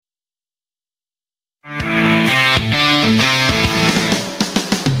The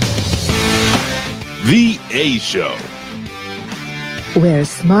A Show, where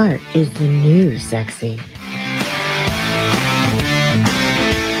smart is the new sexy.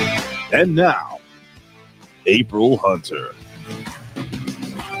 And now, April Hunter.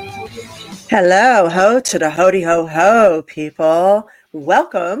 Hello, ho to the hody ho ho, people.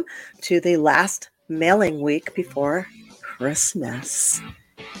 Welcome to the last mailing week before Christmas.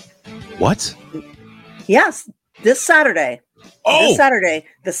 What? Yes, this Saturday. Oh! This Saturday,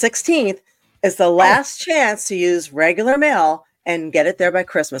 the 16th, is the last chance to use regular mail and get it there by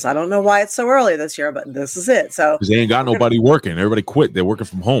Christmas. I don't know why it's so early this year, but this is it. So because they ain't got nobody working. Everybody quit. They're working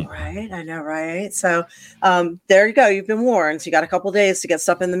from home. Right. I know, right? So there you go. You've been warned. So you got a couple days to get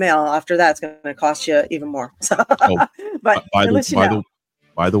stuff in the mail. After that, it's going to cost you even more. So, but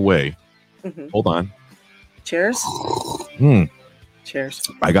by the way, hold on. Cheers. Cheers.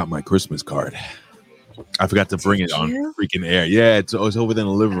 I got my Christmas card. I forgot to bring it on freaking air. Yeah, it's over there in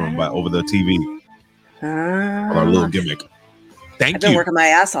the living room over the TV. Our little gimmick. I've been working my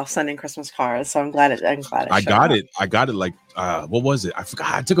ass off sending Christmas cards, so I'm glad it. I got it. Like what was it? I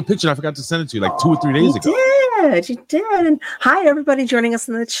forgot. I took a picture. I forgot to send it to you like 2 or 3 days ago. You did. And hi, everybody joining us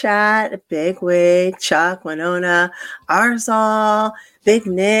in the chat. Big Wig, Chuck, Winona, Arzal, Big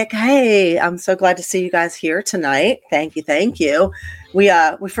Nick. Hey, I'm so glad to see you guys here tonight. Thank you. We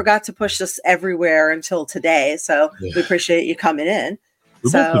forgot to push this everywhere until today, so we appreciate you coming in.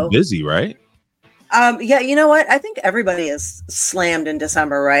 We've been busy, right? Yeah, you know what? I think everybody is slammed in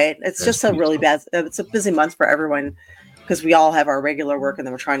December, right? It's just it's a busy month for everyone because we all have our regular work and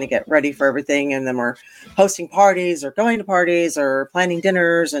then we're trying to get ready for everything. And then we're hosting parties or going to parties or planning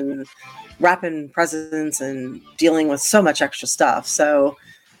dinners and wrapping presents and dealing with so much extra stuff. So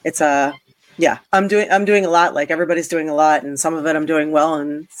it's I'm doing a lot. Like everybody's doing a lot, and some of it I'm doing well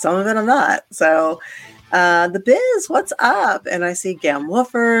and some of it I'm not. So the Biz, what's up? And I see Gam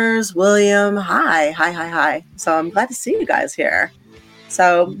Woofers, William, hi. So I'm glad to see you guys here.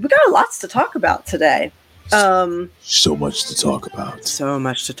 So we got lots to talk about today. So much to talk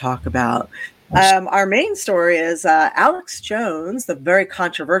about. Our main story is Alex Jones, the very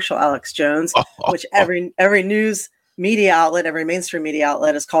controversial Alex Jones, which every news media outlet, every mainstream media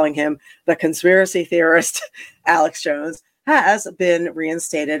outlet is calling him the conspiracy theorist Alex Jones, has been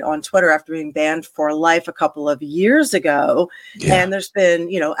reinstated on Twitter after being banned for life a couple of years ago. Yeah. And there's been,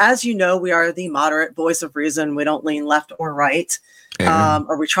 as you know, we are the moderate voice of reason. We don't lean left or right,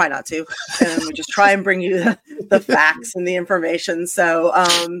 or we try not to. And we just try and bring you the facts and the information. So,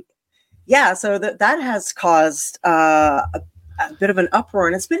 so that has caused a bit of an uproar.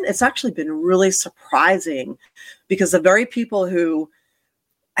 And it's actually been really surprising because the very people who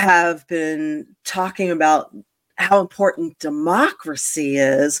have been talking about how important democracy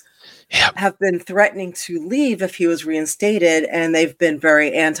is, have been threatening to leave if he was reinstated, and they've been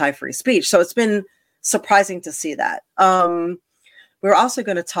very anti-free speech. So it's been surprising to see that. We're also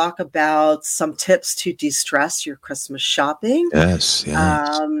going to talk about some tips to de-stress your Christmas shopping. Yes.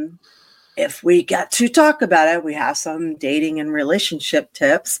 If we get to talk about it, we have some dating and relationship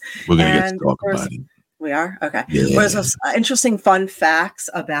tips. We're going to get to talk about it. We are? Okay. Yeah. There's some interesting fun facts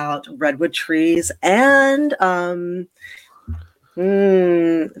about redwood trees and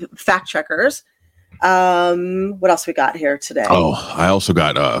fact checkers. What else we got here today? Oh, I also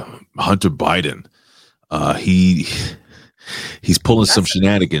got Hunter Biden. He's pulling some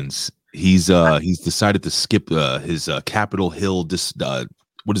shenanigans. He's decided to skip his Capitol Hill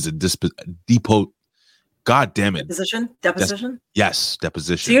depot. God damn it. Deposition? Yes,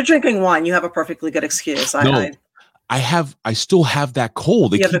 deposition. So you're drinking wine. You have a perfectly good excuse. I still have that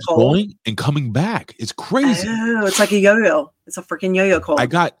cold. It keeps going and coming back. It's crazy. Oh, it's like a yo-yo. It's a freaking yo-yo cold. I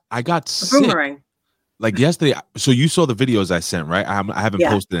got sick. Boomerang. Like yesterday. So you saw the videos I sent, right? I haven't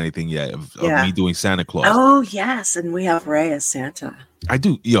posted anything yet of me doing Santa Claus. Oh, yes. And we have Ray as Santa. I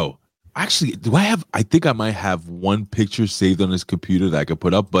do. Yo, actually, I think I might have one picture saved on his computer that I could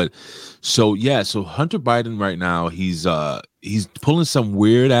put up. But so Hunter Biden right now, he's pulling some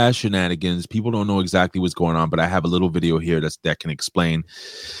weird ass shenanigans. People don't know exactly what's going on, but I have a little video here that can explain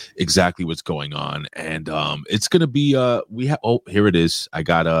exactly what's going on. And it's gonna be here it is. I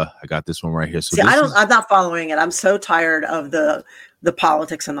got this one right here. So I'm not following it. I'm so tired of the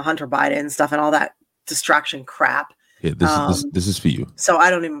politics and the Hunter Biden stuff and all that distraction crap. Yeah, this is for you. So I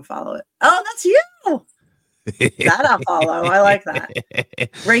don't even follow it. Oh, that's you. That I'll follow. I like that.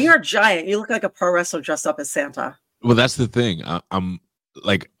 Ray, you're a giant. You look like a pro wrestler dressed up as Santa. Well, that's the thing. I'm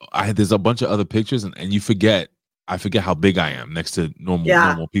like, there's a bunch of other pictures, and you forget I forget how big I am next to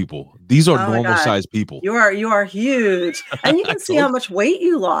normal people. These are normal sized people. You are huge, and you can see how much weight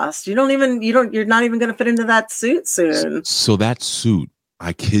you lost. You're not even going to fit into that suit soon. So that suit,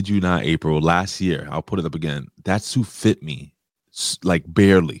 I kid you not, April, last year, I'll put it up again. That suit fit me like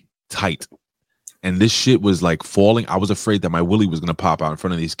barely tight. And this shit was like falling. I was afraid that my willy was going to pop out in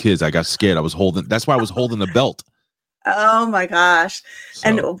front of these kids. I got scared. That's why I was holding the belt. Oh my gosh. So.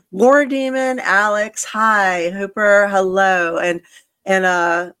 And War Demon, Alex, hi. Hooper, hello. And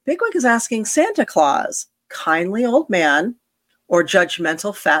Bigwig is asking, Santa Claus, kindly old man or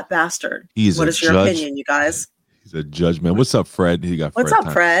judgmental fat bastard? What is your opinion, you guys? He's a judgment. What's up, Fred? What's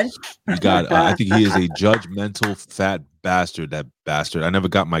up, Fred? He got. I think he is a judgmental fat bastard. That bastard. I never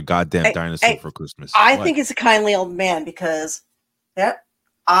got my goddamn dinosaur for Christmas. I think it's a kindly old man because,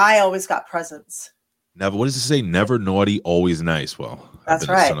 I always got presents. Never. What does it say? Never naughty, always nice. Well, that's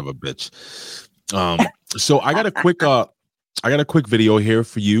right. Son of a bitch. So I got a quick video here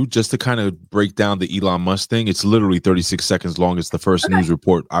for you just to kind of break down the Elon Musk thing. It's literally 36 seconds long. It's the first news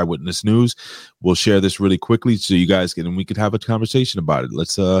report, Eyewitness News. We'll share this really quickly so you guys we could have a conversation about it.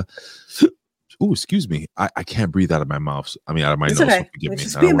 Let's excuse me. I can't breathe out of my mouth. I mean, out of my nose. Okay. So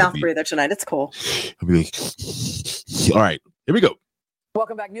just be a mouth breather tonight. It's cool. I'll be like, all right, here we go.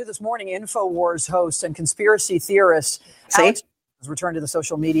 Welcome back. New this morning, InfoWars host and conspiracy theorist Alex has returned to the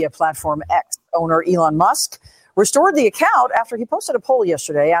social media platform X. Owner Elon Musk restored the account after he posted a poll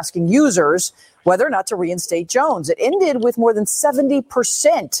yesterday asking users whether or not to reinstate Jones. It ended with more than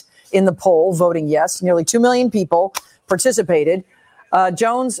 70% in the poll voting yes. Nearly 2 million people participated.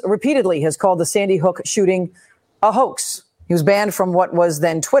 Jones repeatedly has called the Sandy Hook shooting a hoax. He was banned from what was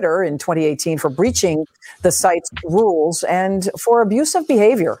then Twitter in 2018 for breaching the site's rules and for abusive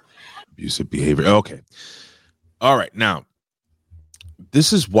behavior. Okay. All right. Now,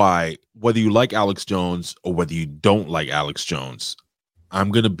 this is why, whether you like Alex Jones or whether you don't like Alex Jones, I'm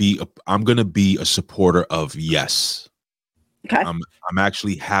gonna be a supporter of yes. Okay. I'm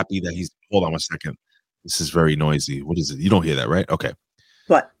actually happy that he's. Hold on 1 second. This is very noisy. What is it? You don't hear that, right? Okay.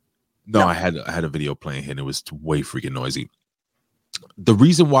 What? No, I had a video playing here and it was way freaking noisy. The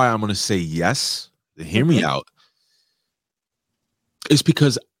reason why I'm gonna say yes, hear me out, is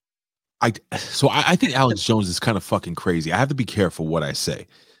because I think Alex Jones is kind of fucking crazy. I have to be careful what I say.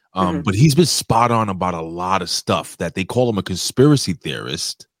 But he's been spot on about a lot of stuff that they call him a conspiracy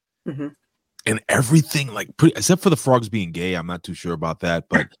theorist and everything, like except for the frogs being gay. I'm not too sure about that,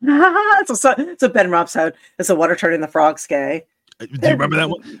 but it's a Ben Robson. It's a water turning the frogs gay. Do you remember that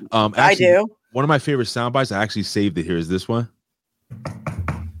one? Actually, I do. One of my favorite sound bites, I actually saved it here, is this one.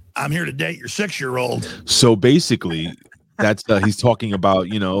 I'm here to date your 6-year-old. So basically, that's he's talking about,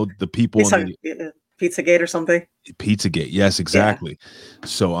 the people in the Pizzagate or something. Pizzagate, yes, exactly. Yeah.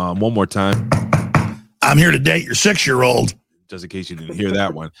 So one more time. I'm here to date your 6-year-old. Just in case you didn't hear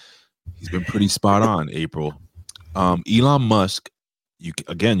that one. He's been pretty spot on, April. Elon Musk, you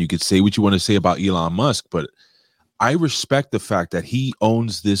could say what you want to say about Elon Musk, but I respect the fact that he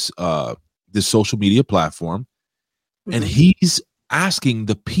owns this social media platform, and he's asking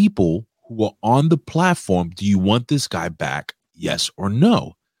the people who are on the platform, do you want this guy back? Yes or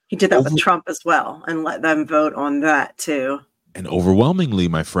no? He did that with Trump as well and let them vote on that too. And overwhelmingly,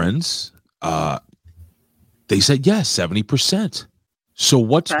 my friends, they said yes, 70%. So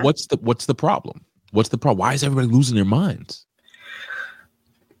what's the problem? What's the problem? Why is everybody losing their minds?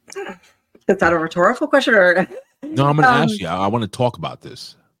 Is that a rhetorical question or? No, I'm going to ask you. I want to talk about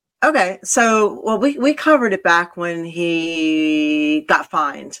this. Okay. So, we covered it back when he got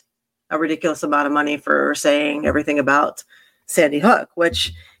fined a ridiculous amount of money for saying everything about Sandy Hook,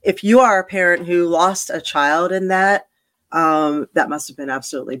 which if you are a parent who lost a child in that, that must have been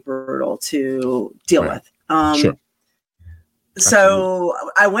absolutely brutal to deal with. Sure. So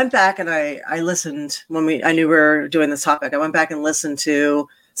I went back and I listened when I knew we were doing this topic. I went back and listened to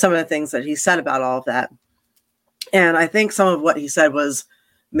some of the things that he said about all of that. And I think some of what he said was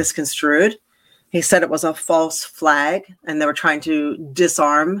misconstrued. He said it was a false flag and they were trying to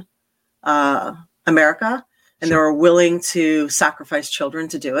disarm America, and they were willing to sacrifice children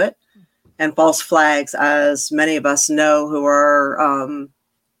to do it. And false flags, as many of us know who are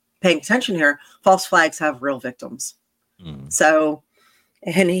paying attention here, false flags have real victims. So,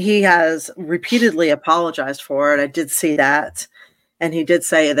 and he has repeatedly apologized for it. I did see that. And he did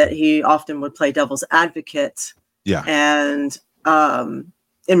say that he often would play devil's advocate. Yeah. And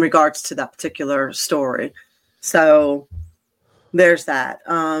in regards to that particular story. So there's that.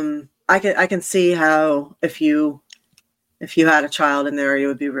 I can see how if you had a child in there, it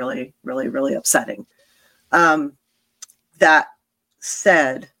would be really, really, really upsetting. That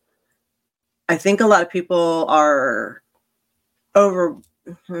said, I think a lot of people are over.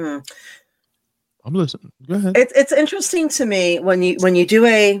 I'm listening. Go ahead. It's interesting to me when you do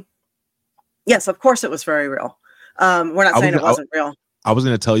a. Yes, of course, it was very real. We're not saying it wasn't real. I was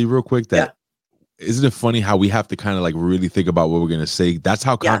going to tell you real quick that isn't it funny how we have to kind of like really think about what we're going to say? That's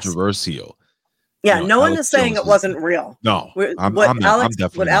how controversial. Yeah, no one is saying it wasn't real. No, what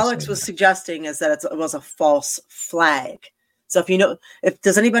Alex was suggesting is that it was a false flag. So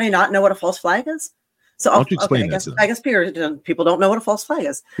does anybody not know what a false flag is? So why don't you explain I guess people don't know what a false flag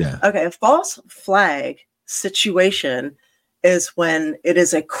is. Yeah. Okay, a false flag situation is when it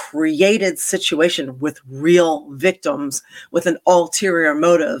is a created situation with real victims with an ulterior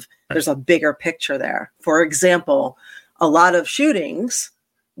motive. There's a bigger picture there. For example, a lot of shootings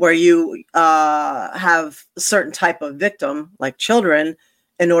where you have a certain type of victim, like children,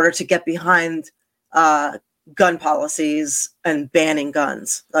 in order to get behind gun policies and banning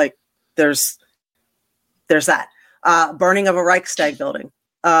guns. Like there's that. Burning of a Reichstag building.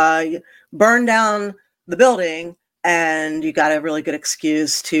 Burn down the building and you got a really good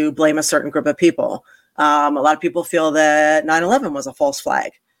excuse to blame a certain group of people. A lot of people feel that 9/11 was a false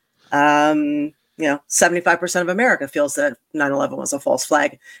flag. 75% of America feels that 9/11 was a false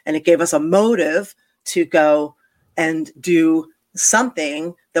flag, and it gave us a motive to go and do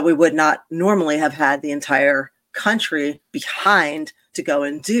something that we would not normally have had the entire country behind to go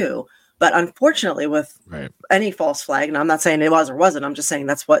and do. But unfortunately, with any false flag, and I'm not saying it was or wasn't, I'm just saying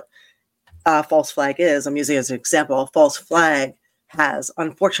that's what false flag is. I'm using it as an example. A false flag has,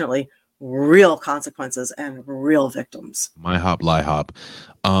 unfortunately, real consequences and real victims. My hop, lie hop.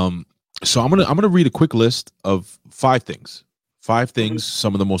 So I'm gonna read a quick list of 5 things. 5 things,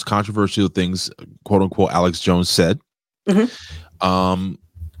 some of the most controversial things, quote unquote, Alex Jones said. Mm-hmm.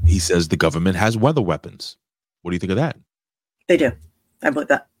 He says the government has weather weapons. What do you think of that? They do. I believe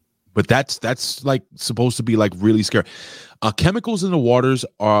that. But that's like supposed to be like really scary. Chemicals in the waters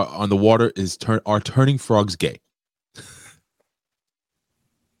are turning frogs gay.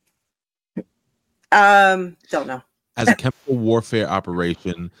 Don't know. As a chemical warfare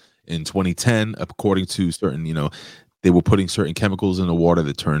operation in 2010, according to certain, they were putting certain chemicals in the water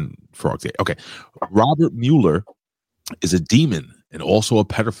that turned frogs gay. Okay. Robert Mueller is a demon and also a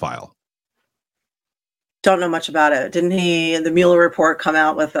pedophile. Don't know much about it. Didn't the Mueller report come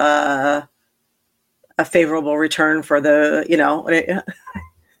out with a favorable return for the,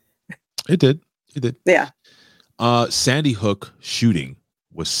 It did. Yeah. Sandy Hook shooting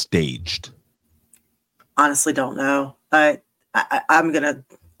was staged. Honestly, don't know.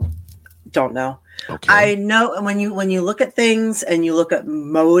 Don't know. Okay. I know when you look at things and you look at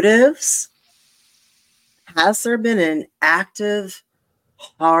motives, has there been an active,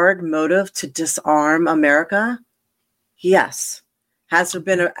 hard motive to disarm America? Yes. Has there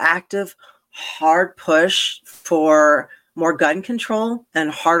been an active, hard push for more gun control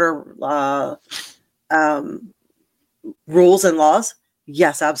and harder rules and laws?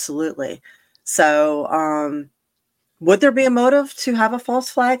 Yes, absolutely. So would there be a motive to have a false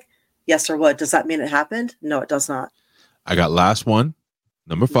flag? Yes, or would. Does that mean it happened? No, it does not. I got last one,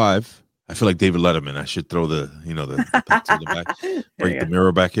 number 5. I feel like David Letterman. I should throw the back to the back, break the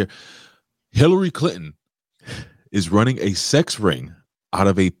mirror back here. Hillary Clinton is running a sex ring out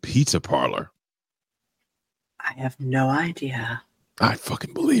of a pizza parlor. I have no idea. I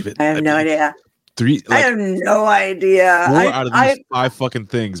fucking believe it. I have no idea. 3. I have no idea. 4 out of these 5 fucking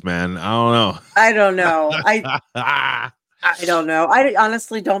things, man. I don't know. I don't know. I don't know. I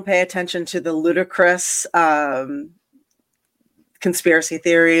honestly don't pay attention to the ludicrous conspiracy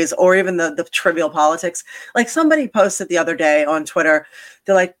theories or even the trivial politics. Like somebody posted the other day on Twitter,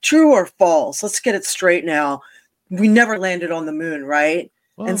 they're like, true or false? Let's get it straight now. We never landed on the moon, right?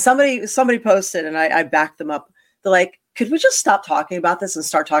 Well, and somebody posted, and I backed them up. They're like, could we just stop talking about this and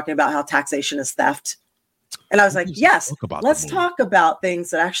start talking about how taxation is theft? And I was like, yes, let's talk about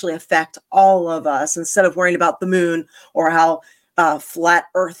things that actually affect all of us instead of worrying about the moon or how flat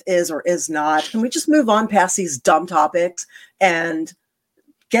Earth is or is not. Can we just move on past these dumb topics and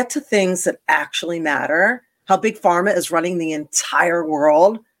get to things that actually matter? How Big Pharma is running the entire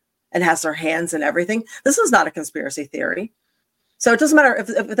world and has their hands in everything. This is not a conspiracy theory. So it doesn't matter if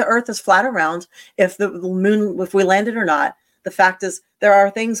the Earth is flat around, if the moon, if we landed or not. The fact is, there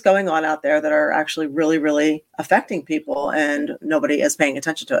are things going on out there that are actually really, really affecting people, and nobody is paying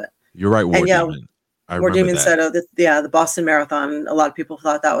attention to it. You're right, War Demon. War Demon said, the Boston Marathon, a lot of people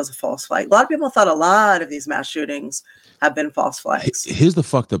thought that was a false flag. A lot of people thought a lot of these mass shootings have been false flags. Here's the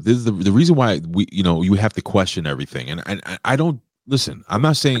fucked up. This is the reason why you have to question everything. And I don't listen. I'm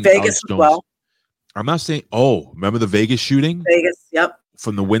not saying Vegas as well. I'm not saying. Oh, remember the Vegas shooting? Vegas, yep.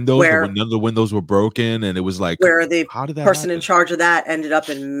 from the windows where none of the windows were broken, and it was like where the how did that person happen? In charge of that ended up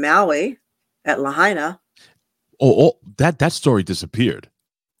in Maui at Lahaina. Oh, that story disappeared.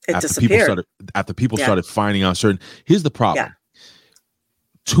 It disappeared after people started finding out certain. Here's the problem. Yeah.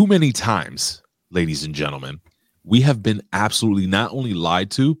 Too many times, ladies and gentlemen, we have been absolutely not only lied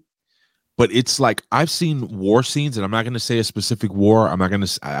to, but it's like I've seen war scenes, and I'm not going to say a specific war. I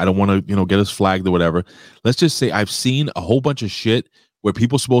don't want to, get us flagged or whatever. Let's just say I've seen a whole bunch of shit where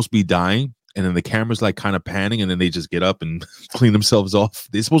people supposed to be dying, and then the camera's like kind of panning, and then they just get up and clean themselves off.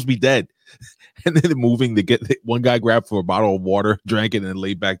 They're supposed to be dead, and then they're moving. One guy grabbed for a bottle of water, drank it, and then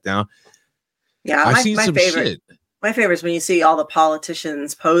laid back down. Yeah, I've seen some shit. My favorite is when you see all the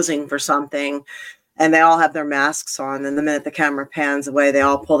politicians posing for something and they all have their masks on. And the minute the camera pans away, they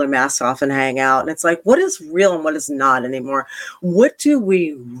all pull their masks off and hang out. And it's like, what is real and what is not anymore? What do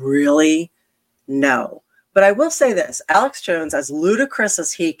we really know? But I will say this, Alex Jones, as ludicrous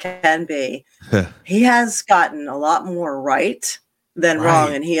as he can be, he has gotten a lot more right than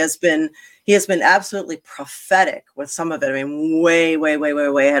wrong. And he has been absolutely prophetic with some of it. I mean, way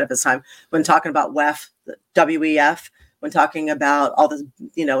ahead of his time when talking about WEF, when talking about all this,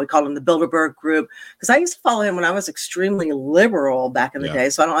 we call him the Bilderberg Group, because I used to follow him when I was extremely liberal back in the day.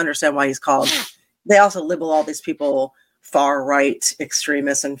 So I don't understand why he's called. They also label all these people far right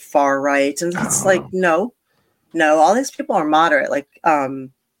extremists and far right. And it's like, no, all these people are moderate, like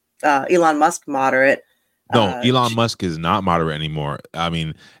Elon Musk moderate. No, Elon Musk is not moderate anymore. I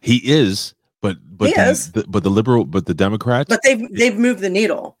mean, he is, but the Democrats. But they've moved the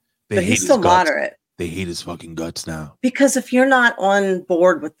needle. But he's still moderate. They hate his fucking guts now. Because if you're not on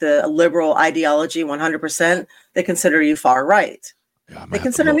board with the liberal ideology 100%, they consider you far right. Yeah, they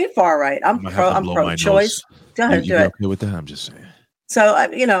consider me far right. I'm pro-choice. Go ahead, do it. Okay with that? I'm just saying. So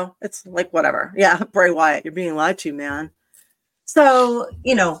it's like whatever. Yeah, Bray Wyatt, you're being lied to, man. So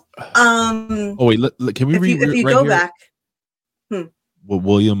oh wait, can we read? If you right go here? back. Well,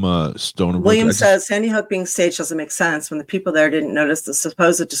 William Stoner. William says Sandy Hook being staged doesn't make sense when the people there didn't notice the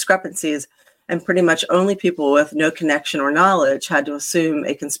supposed discrepancies, and pretty much only people with no connection or knowledge had to assume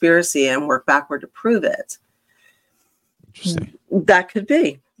a conspiracy and work backward to prove it. Interesting. That could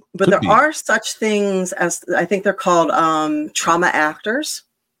be, but there are such things as I think they're called trauma actors.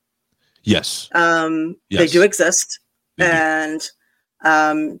 Yes. They do exist, and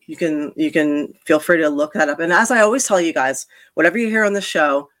you can feel free to look that up. And as I always tell you guys, whatever you hear on the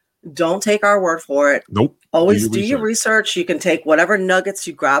show, don't take our word for it. Nope. Always do your research. You can take whatever nuggets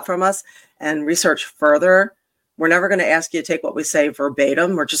you grab from us and research further. We're never going to ask you to take what we say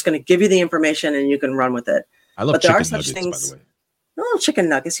verbatim. We're just going to give you the information and you can run with it. I love chicken nuggets, by the way. Oh, chicken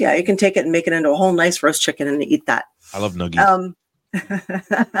nuggets. Yeah, you can take it and make it into a whole nice roast chicken and eat that. I love nuggets.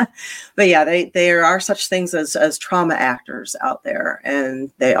 But yeah, there are such things as trauma actors out there,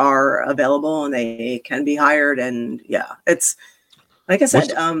 and they are available and they can be hired. And yeah, it's like I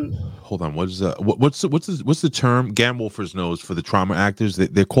said. Hold on, what's the term? Gam Wolfers knows for the trauma actors.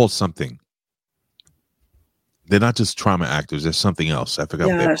 They're called something. They're not just trauma actors. There's something else. I forgot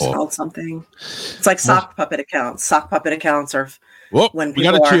what they're called. Something. It's like sock puppet accounts. Sock puppet accounts are when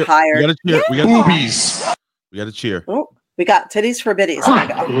people are hired. We got to cheer. We got boobies. We got to cheer. Oh, we got titties for biddies. Here we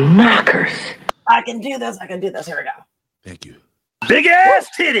go. Knockers. I can do this. Here we go. Thank you. Big ass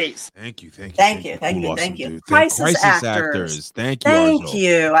titties. Thank you. Thank you. Crisis actors. Thank you. Thank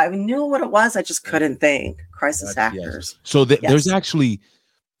you. I knew what it was. I just couldn't think. Crisis actors. Yes. So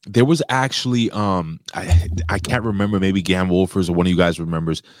there was actually I can't remember, maybe Gam Wolfers or one of you guys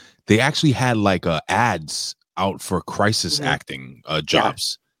remembers, they actually had like ads out for crisis acting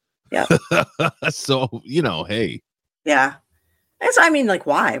jobs. Yeah. So hey. Yeah. Like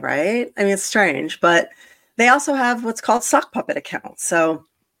why, right? I mean, it's strange, but they also have what's called sock puppet accounts. So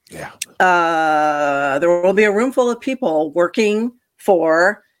yeah, there will be a room full of people working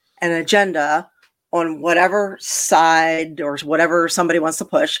for an agenda on whatever side or whatever somebody wants to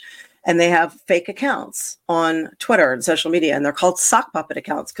push. And they have fake accounts on Twitter and social media, and they're called sock puppet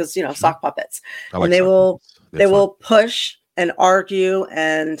accounts because, sock puppets. And they will push and argue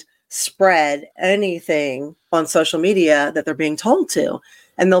and spread anything on social media that they're being told to.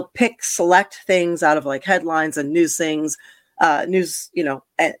 And they'll pick select things out of like headlines and news things, and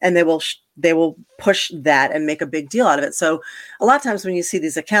they will push that and make a big deal out of it. So a lot of times when you see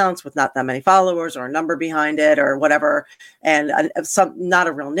these accounts with not that many followers or a number behind it or whatever, and not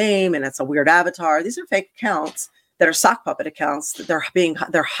a real name, and it's a weird avatar, these are fake accounts that are sock puppet accounts that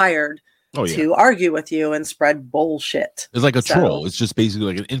they're hired to argue with you and spread bullshit. It's like a troll. It's just basically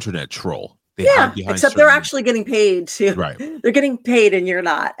like an internet troll. Except they're actually getting paid to. Right. They're getting paid and you're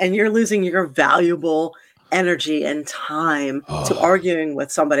not, and you're losing your valuable energy and time to arguing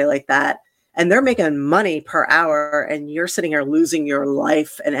with somebody like that. And they're making money per hour, and you're sitting here losing your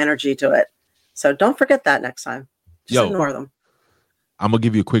life and energy to it. So don't forget that next time. Just ignore them. I'm gonna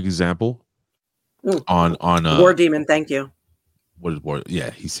give you a quick example on War Demon. Thank you. What is War?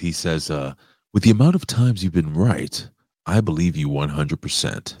 Yeah, he says, with the amount of times you've been right, I believe you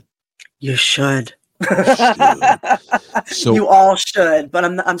 100%. You should. So you all should, but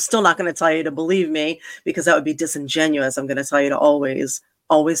I'm still not going to tell you to believe me, because that would be disingenuous. I'm going to tell you to always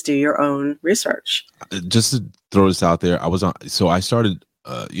do your own research. Just to throw this out there, I started,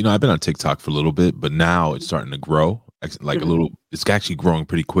 I've been on TikTok for a little bit, but now it's starting to grow. Like a little, it's actually growing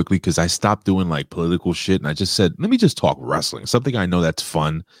pretty quickly, because I stopped doing like political shit, and I just said, let me just talk wrestling, something I know that's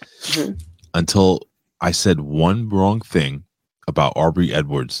fun, until I said one wrong thing about Aubrey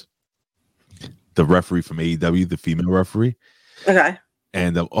Edwards, the referee from AEW, the female referee. Okay.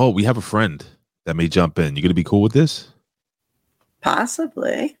 And we have a friend that may jump in. You gonna be cool with this?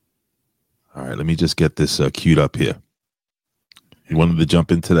 Possibly. All right, let me just get this queued up here. You wanted to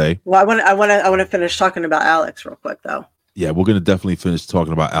jump in today? Well, I want to finish talking about Alex real quick, though. Yeah, we're gonna definitely finish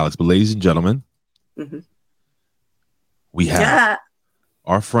talking about Alex. But ladies and gentlemen, we have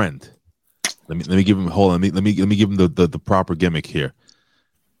our friend. Let me give him. Hold on. Let me give him the proper gimmick here.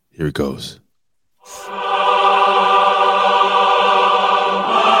 Here it goes.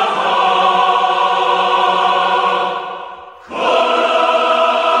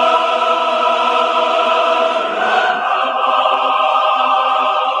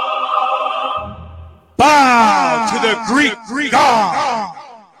 Bow to the Greek god.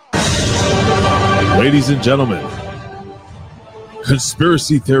 Ladies and gentlemen,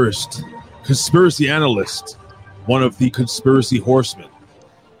 conspiracy theorist, conspiracy analyst, one of the conspiracy horsemen.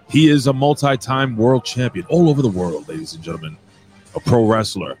 He is a multi-time world champion all over the world, ladies and gentlemen. A pro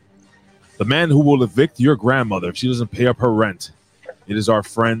wrestler. The man who will evict your grandmother if she doesn't pay up her rent. It is our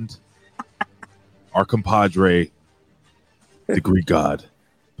friend, our compadre, the Greek god,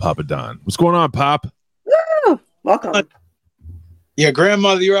 Papa Don. What's going on, Pop? Woo! Welcome. Your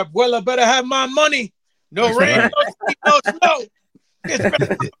grandmother, your abuela better have my money. No rain, no sleep, no snow. It's better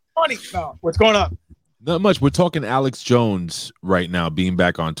have my money. No. What's going on? Not much. We're talking Alex Jones right now, being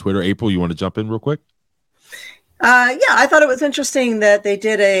back on Twitter. April, you want to jump in real quick? Yeah, I thought it was interesting that they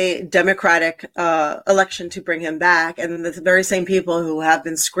did a Democratic election to bring him back, and the very same people who have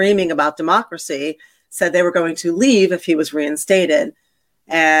been screaming about democracy said they were going to leave if he was reinstated.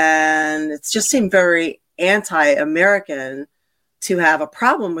 And it just seemed very anti-American to have a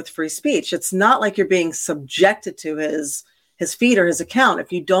problem with free speech. It's not like you're being subjected to his feed or his account.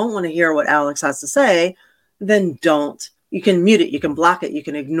 If you don't want to hear what Alex has to say, then don't. You can mute it, you can block it, you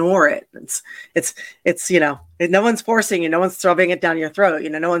can ignore it. It's no one's forcing you, no one's shoving it down your throat,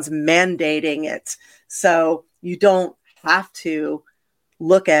 no one's mandating it. So you don't have to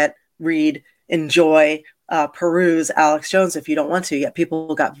look at, read, enjoy, peruse Alex Jones if you don't want to. Yet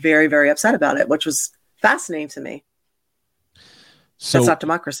people got very, very upset about it, which was fascinating to me. So that's not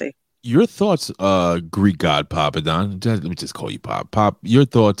democracy. Your thoughts, Greek god Papa Don. Let me just call you Pop. Pop, your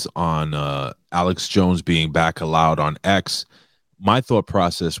thoughts on Alex Jones being back allowed on X. My thought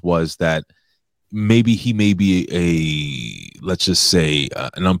process was that maybe he may be let's just say,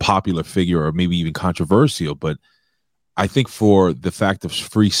 an unpopular figure, or maybe even controversial. But I think for the fact of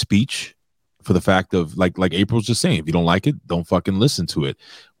free speech, for the fact of like April's just saying, if you don't like it, don't fucking listen to it.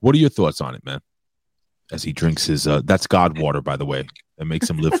 What are your thoughts on it, man? As he drinks his, that's God water, by the way. That makes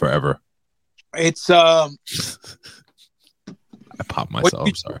him live forever. It's I popped myself.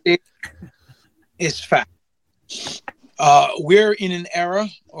 I'm sorry. It's fact. We're in an era,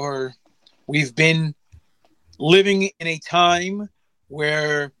 or we've been living in a time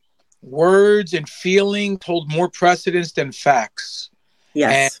where words and feeling hold more precedence than facts.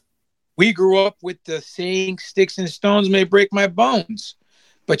 Yes. And we grew up with the saying, "Sticks and stones may break my bones,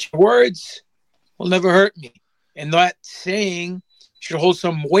 but your words will never hurt me." And that saying should hold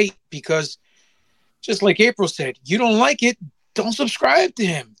some weight, because just like April said, you don't like it, don't subscribe to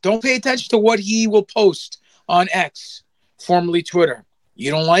him. Don't pay attention to what he will post on X, formerly Twitter. You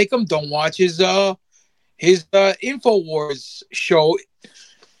don't like him, don't watch his InfoWars show.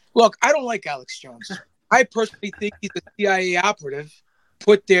 Look, I don't like Alex Jones. I personally think he's a CIA operative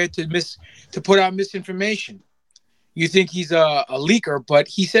put there to put out misinformation. You think he's a leaker, but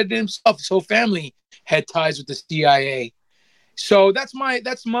he said it himself. His whole family had ties with the CIA. So that's my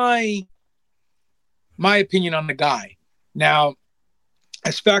opinion on the guy. Now,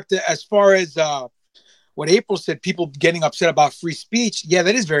 as far as what April said, people getting upset about free speech, yeah,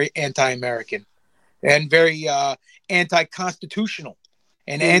 that is very anti-American and very anti-constitutional.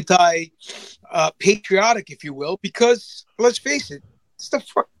 and anti-patriotic, if you will, because let's face it, it's the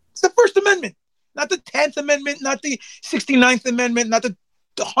First Amendment, not the 10th Amendment, not the 69th Amendment, not the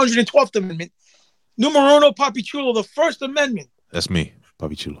 112th Amendment. Numero uno, Papi Chulo, the First Amendment. That's me,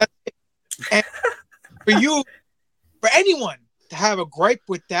 Papi Chulo. And for anyone to have a gripe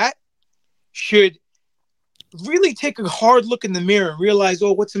with that, should really take a hard look in the mirror and realize,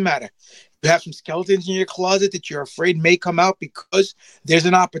 oh, what's the matter? You have some skeletons in your closet that you're afraid may come out because there's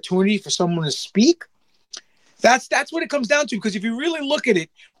an opportunity for someone to speak. That's what it comes down to. Because if you really look at it,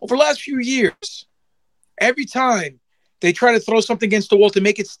 over the last few years, every time they try to throw something against the wall to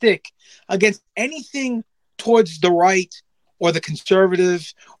make it stick against anything towards the right or the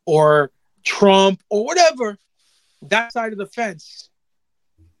conservative or Trump or whatever, that side of the fence,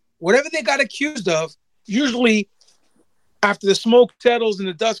 whatever they got accused of, usually after the smoke settles and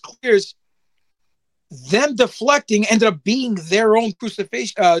the dust clears, them deflecting ended up being their own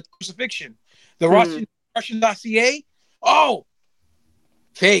crucifixion. The Russian dossier,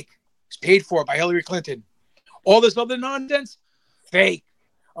 fake. It's paid for by Hillary Clinton. All this other nonsense, fake.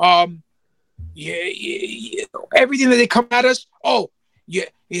 Everything that they come at us,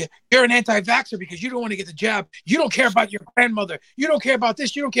 you're an anti-vaxxer because you don't want to get the jab. You don't care about your grandmother. You don't care about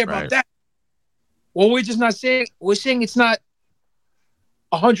this. You don't care about that. Well, we're just not saying, we're saying it's not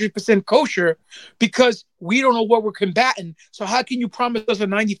 100% kosher because we don't know what we're combating. So how can you promise us a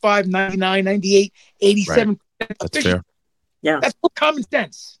 95, 99, 98, 87%? Right. That's fair. Yeah. That's common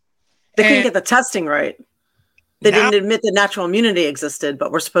sense. They couldn't get the testing right. They didn't admit that natural immunity existed,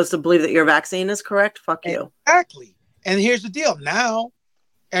 but we're supposed to believe that your vaccine is correct? Fuck you. Exactly. And here's the deal. Now,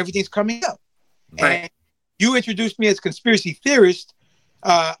 everything's coming up. Right. And you introduced me as conspiracy theorist.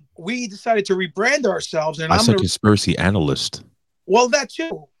 We decided to rebrand ourselves. And I'm a conspiracy analyst. Well, that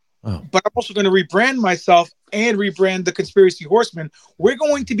too. Oh. But I'm also going to rebrand myself and rebrand the Conspiracy Horseman. We're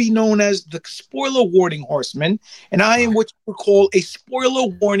going to be known as the Spoiler Warning Horseman. And I am what you would call a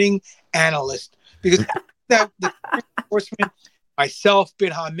spoiler warning analyst. Because the Horseman, myself,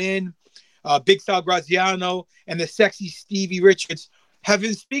 Bin Hamin, Big Sal Graziano, and the sexy Stevie Richards have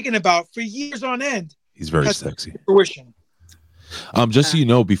been speaking about for years on end. He's very sexy. Fruition. Just so you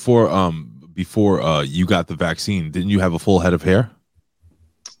know, before you got the vaccine, didn't you have a full head of hair?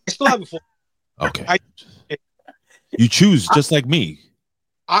 I still have a full. Okay. You choose just like me.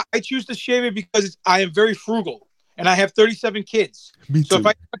 I choose to shave it because I am very frugal, and I have 37 kids. Me so too. if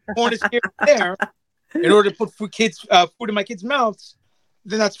I cut corners here and there in order to put food in my kids' mouths,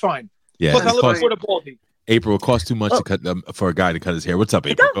 then that's fine. Yeah. Plus, I live before the baldy. April, it costs too much to cut for a guy to cut his hair. What's up,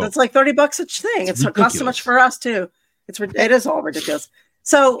 April? It does. It's like $30 a thing. It costs so much for us too. It is all ridiculous.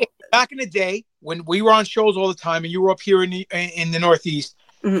 So back in the day when we were on shows all the time, and you were up here in the Northeast,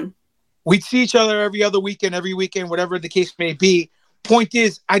 we'd see each other every weekend, whatever the case may be. Point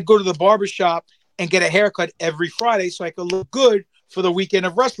is, I'd go to the barbershop and get a haircut every Friday so I could look good for the weekend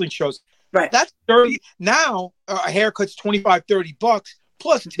of wrestling shows. Right. That's $30. Now a haircut's $25, $30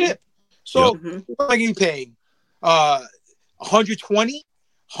 plus tip. So what am I getting paid? $120,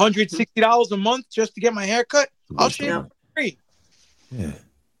 $160 a month just to get my haircut? I'll shave it for free.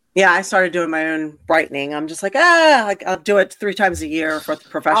 Yeah, I started doing my own brightening. I'm just like, I'll do it 3 times a year for the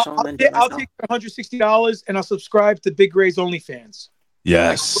professional. I'll take $160 and I'll subscribe to Big Ray's OnlyFans.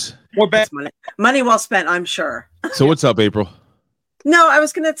 Yes. More bad. Money well spent, I'm sure. So what's up, April? No, I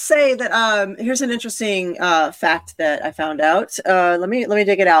was going to say that here's an interesting fact that I found out. Let me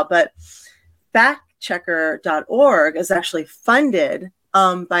dig it out. But factchecker.org is actually funded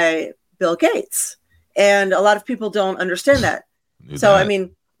by Bill Gates. And a lot of people don't understand that. I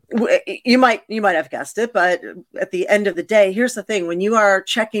mean, you might have guessed it, but at the end of the day, here's the thing. When you are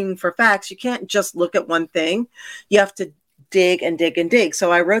checking for facts, you can't just look at one thing. You have to dig and dig and dig.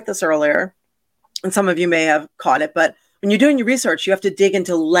 So I wrote this earlier, and some of you may have caught it, but when you're doing your research, you have to dig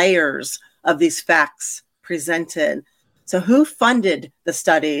into layers of these facts presented. So who funded the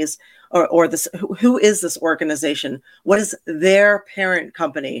studies or this? Who is this organization? What is their parent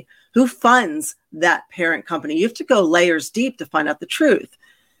company? Who funds that parent company? You have to go layers deep to find out the truth.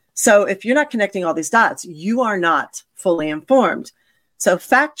 So if you're not connecting all these dots, you are not fully informed. So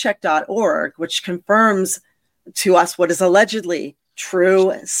factcheck.org, which confirms to us what is allegedly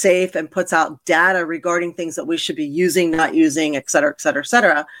true, safe, and puts out data regarding things that we should be using, not using, et cetera, et cetera, et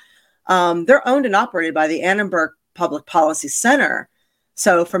cetera. They're owned and operated by the Annenberg Public Policy Center.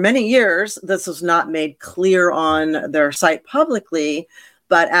 So for many years, this was not made clear on their site publicly.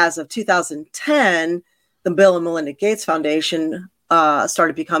 But as of 2010, the Bill and Melinda Gates Foundation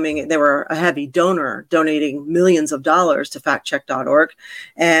started they were a heavy donor, donating millions of dollars to factcheck.org.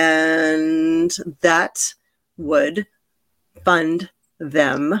 And that would fund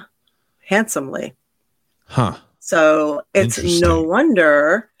them handsomely. Huh. So it's no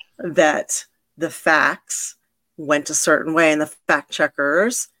wonder that the facts went a certain way, and the fact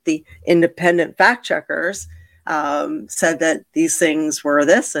checkers, the independent fact checkers, said that these things were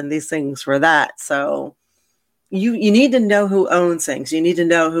this and these things were that. So you need to know who owns things. You need to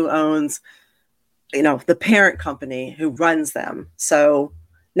know who owns, the parent company who runs them. So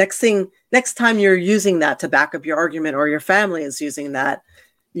next time you're using that to back up your argument, or your family is using that,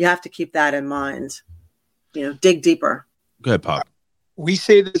 you have to keep that in mind. Dig deeper. Go ahead, Pop. We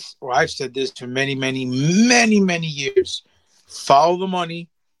say this, or I've said this for many, many, many, many years. Follow the money.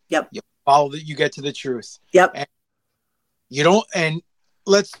 Yep. You follow that, you get to the truth. Yep. And you don't. And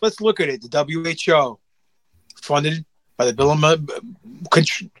let's look at it. The WHO, funded by the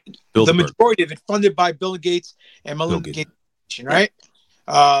the majority of it funded by Bill Gates and Melinda Gates, right?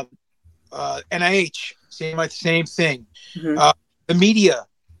 NIH, same thing. Mm-hmm. The media.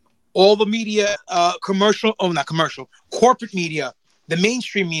 All the media, corporate media, the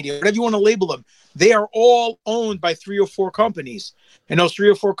mainstream media, whatever you want to label them, they are all owned by 3 or 4 companies. And those 3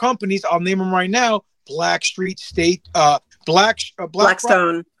 or 4 companies, I'll name them right now: Blackstone,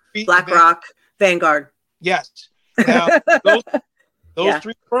 BlackRock, Vanguard. Yes. Now, those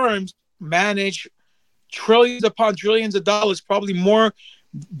 3 firms manage trillions upon trillions of dollars, probably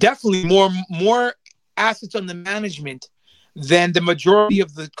definitely more assets under management than the majority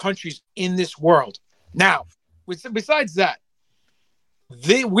of the countries in this world. Now, besides that,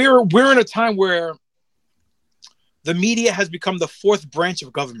 we're in a time where the media has become the 4th branch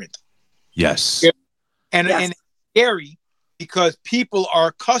of government. Yes. And it's scary because people are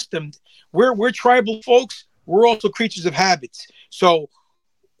accustomed. We're tribal folks. We're also creatures of habits. So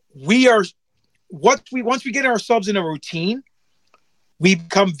once we get ourselves in a routine, we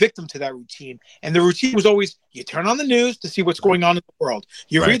become victim to that routine. And the routine was always, you turn on the news to see what's going on in the world.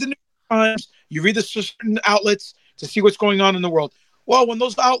 You read the New York Times, you read the certain outlets to see what's going on in the world. Well, when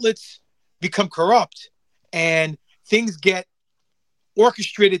those outlets become corrupt and things get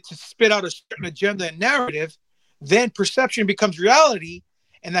orchestrated to spit out a certain agenda and narrative, then perception becomes reality,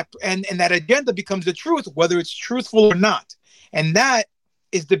 and that agenda becomes the truth, whether it's truthful or not. And that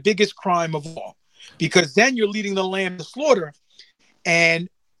is the biggest crime of all, because then you're leading the lamb to slaughter, and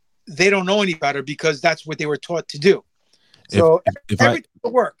they don't know any better because that's what they were taught to do. So everything's a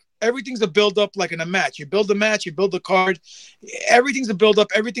work. Everything's a build-up like in a match. You build a match, you build a card. Everything's a build-up.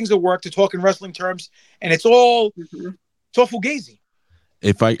 Everything's a work, to talk in wrestling terms. And it's all fugazi.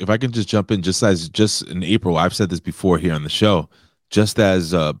 If I can just jump in, just in April, I've said this before here on the show, just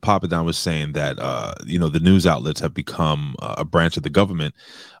as Papa Don was saying that, the news outlets have become a branch of the government.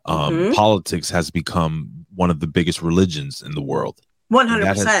 Politics has become one of the biggest religions in the world.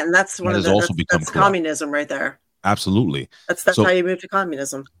 100%. And that's one of the, that's communism right there. Absolutely. That's how you move to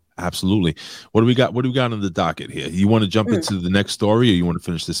communism. Absolutely. What do we got on the docket here? You want to jump into the next story, or you want to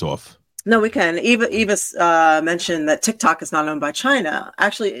finish this off? No, we can. Eva mentioned that TikTok is not owned by China.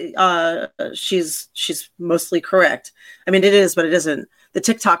 Actually, she's mostly correct. I mean, it is, but it isn't. The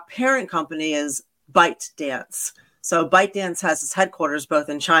TikTok parent company is ByteDance. So ByteDance has its headquarters both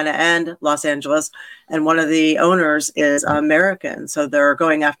in China and Los Angeles, and one of the owners is American. So they're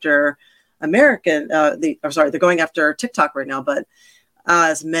going after they're going after TikTok right now. But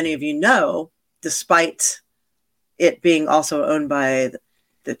as many of you know, despite it being also owned by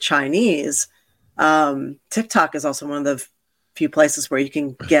the Chinese, TikTok is also one of the few places where you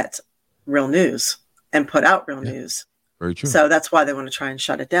can get real news and put out real news. Very true. So that's why they want to try and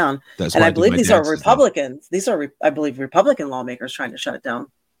shut it down. And I believe these are Republicans. These are, I believe, Republican lawmakers trying to shut it down.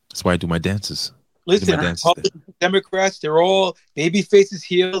 That's why I do my dances. Listen, Republicans, Democrats, they're all baby faces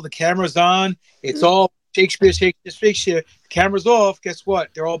heel. The camera's on. It's all Shakespeare. The camera's off. Guess what?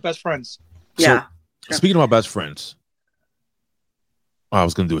 They're all best friends. Yeah. So, speaking of our best friends, I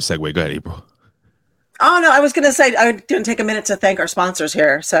was going to do a segue. Go ahead, April. Oh, no, I was going to say, I'm going to take a minute to thank our sponsors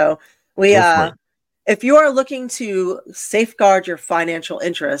here. So if you are looking to safeguard your financial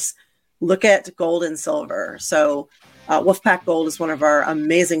interests, look at gold and silver. So Wolfpack Gold is one of our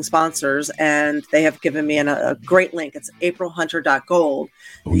amazing sponsors, and they have given me a great link. It's aprilhunter.gold.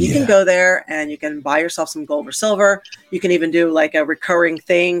 You can go there and you can buy yourself some gold or silver. You can even do like a recurring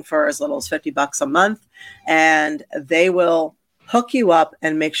thing for as little as $50 a month, and they will hook you up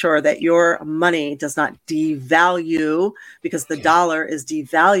and make sure that your money does not devalue, because the dollar is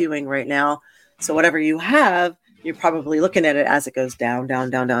devaluing right now. So whatever you have, you're probably looking at it as it goes down, down,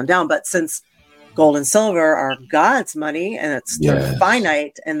 down, down, down. But since gold and silver are God's money, and they're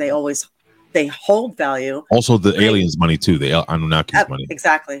finite, and they hold value. Also, the aliens' money too. The Anunnaki's money.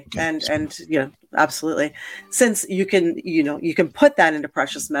 Exactly. Okay. And absolutely. Since you can put that into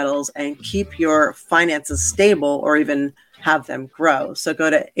precious metals and keep your finances stable or even have them grow. So go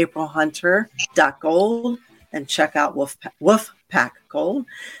to aprilhunter.gold and check out Wolfpack Gold.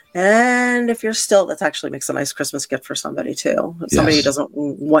 And if you're still, that actually makes a nice Christmas gift for somebody too. Somebody who doesn't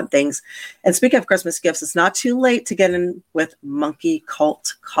want things. And speaking of Christmas gifts, it's not too late to get in with Monkey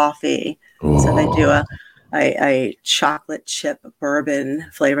Cult Coffee. Oh. So they do a chocolate chip bourbon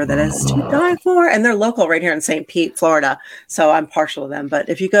flavor that is to die for. And they're local right here in St. Pete, Florida. So I'm partial to them. But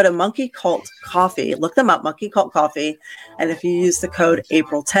if you go to Monkey Cult Coffee, look them up, Monkey Cult Coffee. And if you use the code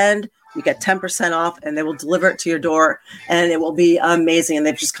April10, you get 10% off, and they will deliver it to your door, and it will be amazing. And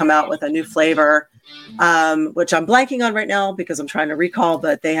they've just come out with a new flavor, which I'm blanking on right now because I'm trying to recall,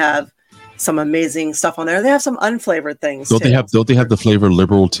 but they have some amazing stuff on there. They have some unflavored things. Don't they have the flavor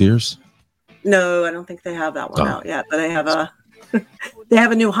Liberal Tears? No, I don't think they have that one out yet, but they have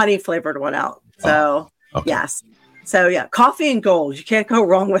a new honey flavored one out. So yes. So yeah, coffee and gold. You can't go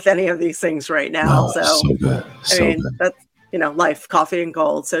wrong with any of these things right now. So good. I mean, that's, life, coffee and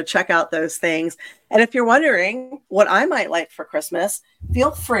gold. So check out those things. And if you're wondering what I might like for Christmas,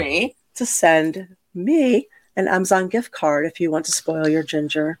 feel free to send me an Amazon gift card if you want to spoil your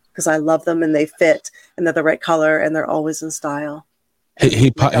ginger, because I love them and they fit and they're the right color and they're always in style.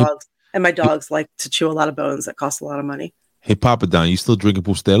 And my dogs like to chew a lot of bones that cost a lot of money. Hey, Papa Don, you still drinking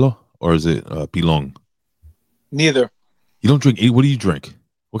Bustelo or is it Pilon? Neither. You don't drink. What do you drink?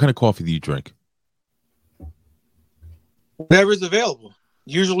 What kind of coffee do you drink? Whatever's available.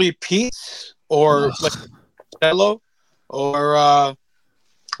 Usually Pete's or like Bustelo or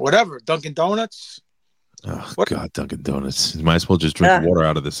whatever. Dunkin' Donuts. Oh, God, Dunkin' Donuts. You might as well just drink water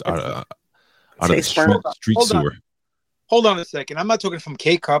out of this out of the street sewer. Hold on a second. I'm not talking from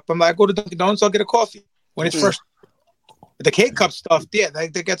K-Cup. I go to Dunkin' Donuts, I'll get a coffee when it's first. The K-Cup stuff,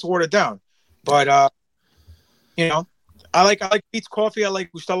 that gets watered down. But I like Pete's coffee. I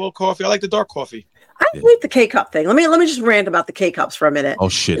like Bustelo coffee. I like the dark coffee. I hate the K-Cup thing. Let me just rant about the K-Cups for a minute. Oh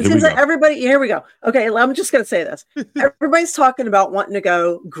shit! It seems like here we go. Okay, I'm just going to say this. Everybody's talking about wanting to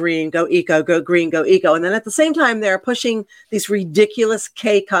go green, go eco, go green, go eco, and then at the same time they're pushing these ridiculous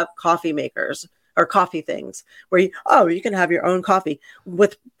K-Cup coffee makers or coffee things where you can have your own coffee.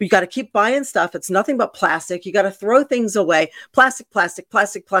 You got to keep buying stuff. It's nothing but plastic. You got to throw things away. Plastic.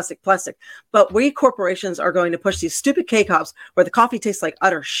 But we corporations are going to push these stupid K-Cups where the coffee tastes like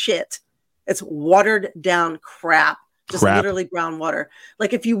utter shit. It's watered down crap. Just literally brown water.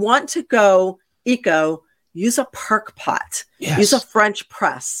 Like if you want to go eco, use a perk pot. Yes. Use a French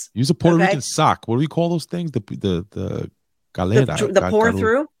press. Use a Puerto Rican sock. What do we call those things? The galera. The pour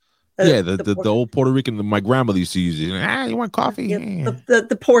through. The old Puerto Rican. My grandmother used to use it. You want coffee? Yeah,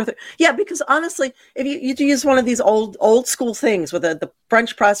 the pour through. Yeah, because honestly, if you use one of these old school things with the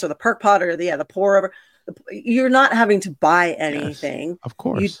French press or the perk pot or the pour over. You're not having to buy anything. Yes, of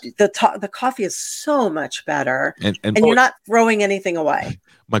course. The coffee is so much better, and you're not throwing anything away.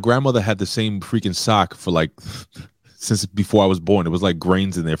 My grandmother had the same freaking sock for since before I was born. It was like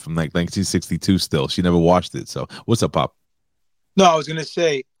grains in there from 1962 still. She never washed it. So what's up, Pop? No, I was going to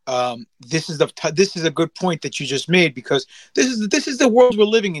say this is a good point that you just made, because this is the world we're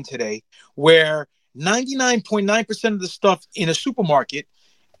living in today, where 99.9% of the stuff in a supermarket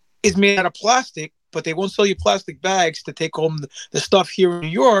is made out of plastic. But they won't sell you plastic bags to take home the stuff here in New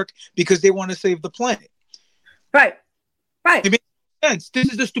York because they want to save the planet. Right. It makes sense. This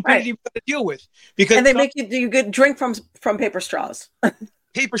is the stupidity we got to deal with. And they make you drink from paper straws.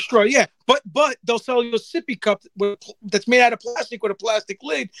 Paper straw, yeah. But they'll sell you a sippy cup that's made out of plastic with a plastic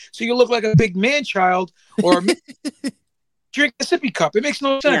lid, so you look like a big man child or drink a sippy cup. It makes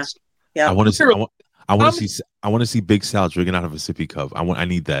no sense. Yeah. I want to see Big Sal drinking out of a sippy cup. I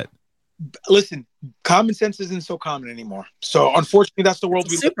need that. Listen, common sense isn't so common anymore. So unfortunately, that's the world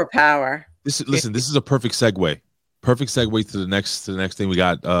we live in. Superpower. This is a perfect segue. Perfect segue to the next thing we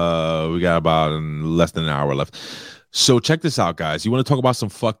got. We got about less than an hour left. So check this out, guys. You want to talk about some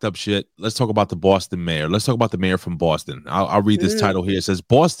fucked up shit? Let's talk about the Boston mayor. Let's talk about the mayor from Boston. I'll read this title here. It says,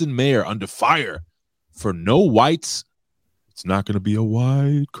 Boston mayor under fire for no whites. It's not going to be a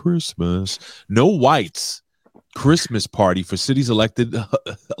white Christmas. No whites. Christmas party for cities elected.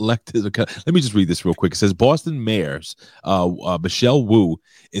 Let me just read this real quick. It says Boston mayor's Michelle Wu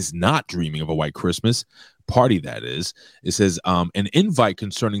is not dreaming of a white Christmas party. That is, it says an invite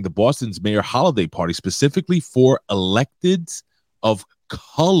concerning the Boston's mayor holiday party specifically for electeds of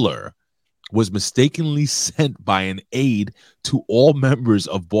color was mistakenly sent by an aide to all members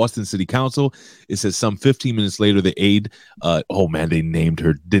of Boston City Council. It says some 15 minutes later, the aide, they named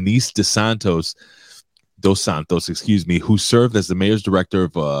her Denise DeSantos, Dos Santos, excuse me, who served as the mayor's director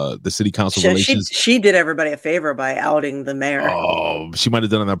of the city council relations. She did everybody a favor by outing the mayor. Oh, she might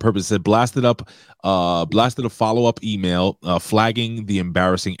have done it on purpose. Said blasted a follow-up email flagging the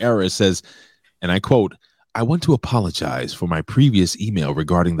embarrassing error. It says, and I quote, "I want to apologize for my previous email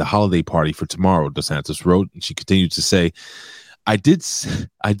regarding the holiday party for tomorrow," Dos Santos wrote. And she continued to say, I did send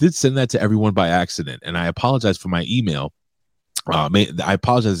that to everyone by accident, and I apologize for my email. I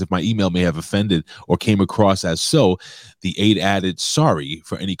apologize if my email may have offended or came across as so. The aide added, "Sorry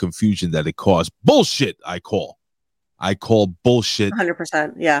for any confusion that it caused." Bullshit. I call bullshit.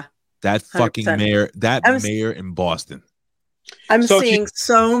 100%. Yeah. That fucking 100%. Mayor in Boston. I'm seeing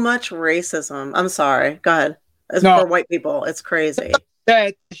so much racism. I'm sorry. Go ahead. For white people, it's crazy.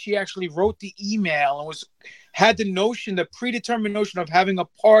 That she actually wrote the email and had the predetermined notion of having a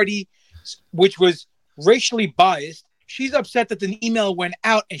party which was racially biased. She's upset that the email went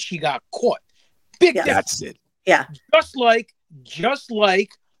out and she got caught. That's it. Yeah. Just like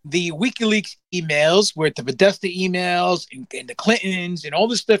the WikiLeaks emails, where the Podesta emails and the Clintons and all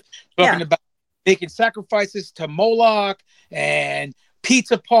this stuff talking about making sacrifices to Moloch and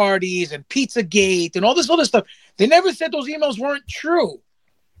pizza parties and Pizzagate and all this other stuff. They never said those emails weren't true.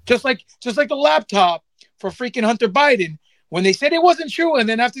 Just like the laptop for freaking Hunter Biden, when they said it wasn't true, and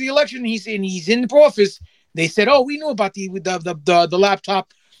then after the election he's in office, they said, "Oh, we knew about the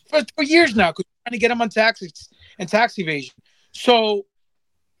laptop for years now because we're trying to get him on taxes and tax evasion." So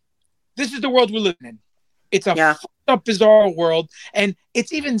this is the world we're living in. It's a fucked up, bizarre world, and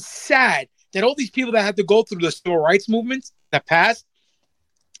it's even sad that all these people that had to go through the civil rights movements that passed,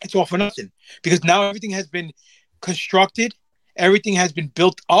 it's all for nothing, because now everything has been constructed, everything has been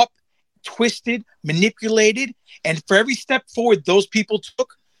built up, twisted, manipulated, and for every step forward those people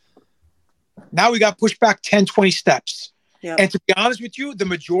took, now we got pushed back 10, 20 steps. Yep. And to be honest with you, the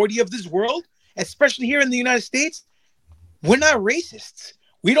majority of this world, especially here in the United States, we're not racists.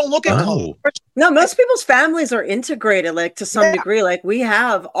 We don't look at color. No, most people's families are integrated, like to some degree. Like we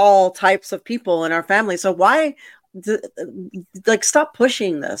have all types of people in our family. So why, stop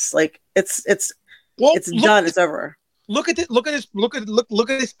pushing this? Like it's done. It's over. Look at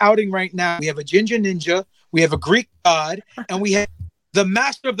this outing right now. We have a ginger ninja, we have a Greek god, and we have the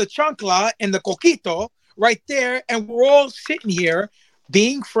master of the chancla and the coquito right there, and we're all sitting here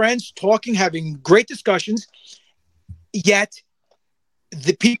being friends, talking, having great discussions. Yet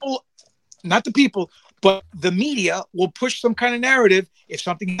the people, not the people, but the media will push some kind of narrative if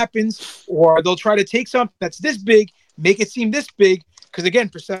something happens, or they'll try to take something that's this big, make it seem this big, because again,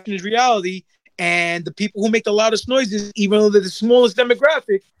 perception is reality, and the people who make the loudest noises, even though they're the smallest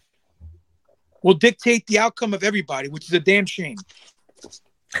demographic, will dictate the outcome of everybody, which is a damn shame.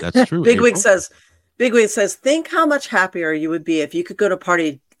 That's true. Bigwig says, think how much happier you would be if you could go to a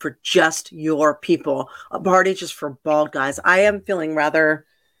party for just your people, a party just for bald guys. I am feeling rather.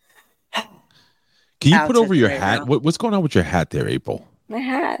 Can you put over your hat? What's going on with your hat there, April? My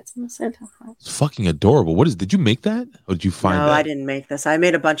hat. It's in the Santa hat. It's fucking adorable. Did you make that, or did you find that? No, I didn't make this. I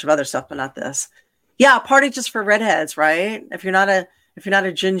made a bunch of other stuff, but not this. Yeah, a party just for redheads, right? If you're not a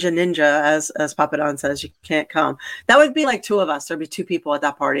ginger ninja, as Papa Don says, you can't come. That would be like two of us. There'd be two people at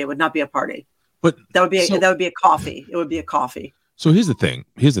that party. It would not be a party. But that would be a coffee. It would be a coffee. So here's the thing,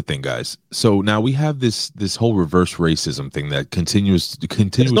 guys. So now we have this whole reverse racism thing that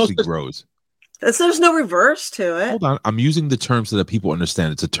continuously grows. There's no reverse to it. Hold on. I'm using the terms so that people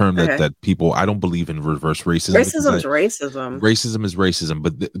understand. It's a term that people, I don't believe in reverse racism. Racism is racism. Racism is racism.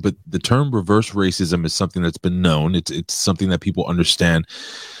 But the term reverse racism is something that's been known. It's something that people understand.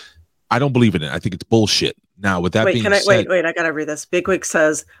 I don't believe in it. I think it's bullshit. Now, with that being said... Wait, I gotta read this. Bigwig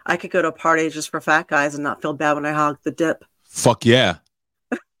says, I could go to a party just for fat guys and not feel bad when I hog the dip. Fuck yeah.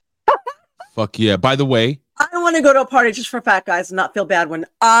 Fuck yeah. By the way... I don't want to go to a party just for fat guys and not feel bad when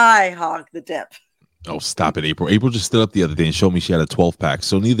I hog the dip. Oh, stop it, April. April just stood up the other day and showed me she had a 12-pack.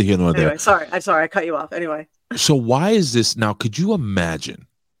 So neither here nor there. Sorry. I cut you off. Anyway. So why is this now? Could you imagine?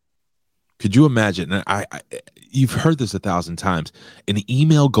 And I you've heard this 1,000 times. An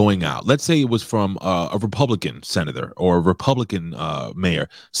email going out. Let's say it was from a Republican senator or a Republican mayor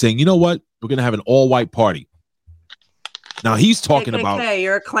saying, "You know what? We're going to have an all-white party." Now he's talking about. Hey,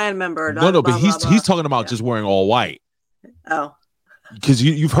 you're a Klan member. No, but he's talking about just wearing all white. Oh. Because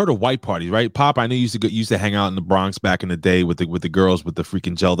you've heard of white parties, right? Pop, I know you used to hang out in the Bronx back in the day with the girls with the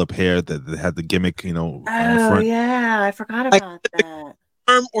freaking gelled up hair that had the gimmick, Oh yeah, I forgot about that.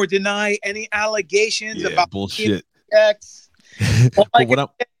 Confirm or deny any allegations about bullshit. It's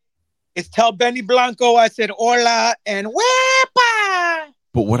tell Benny Blanco I said hola and wepa.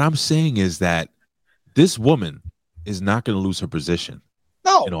 But what I'm saying is that this woman is not going to lose her position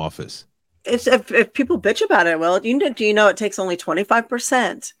in office. If people bitch about it, well, do you know it takes only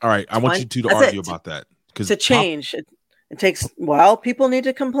 25%? All right, I want you two to argue about that to change. It takes. Well, people need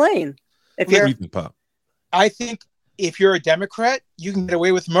to complain. Pop? I think if you're a Democrat, you can get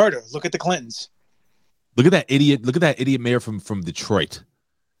away with murder. Look at the Clintons. Look at that idiot. Look at that idiot mayor from Detroit.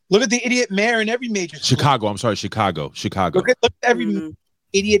 Look at the idiot mayor in every major city. Chicago. I'm sorry, Chicago. Look at every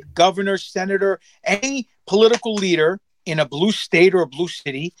idiot governor, senator, any political leader in a blue state or a blue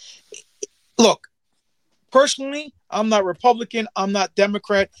city. Look, personally, I'm not Republican. I'm not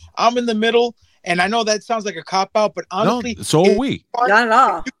Democrat. I'm in the middle. And I know that sounds like a cop-out, but honestly... No, so are we. Not at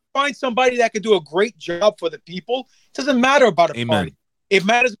all. If you find somebody that could do a great job for the people, it doesn't matter about a party. It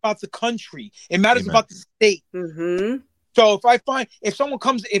matters about the country. It matters about the state. Mm-hmm. So if someone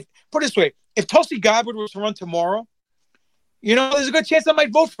comes... Put it this way, if Tulsi Gabbard was to run tomorrow, there's a good chance I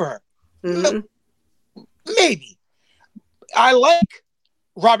might vote for her. Mm-hmm. Maybe. I like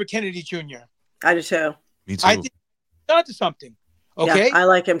Robert Kennedy Jr. I do too. Me too. I think he's onto something. Okay, yeah, I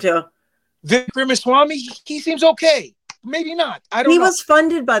like him too. Vivek Ramaswamy, he seems okay. Maybe not. I don't know. He was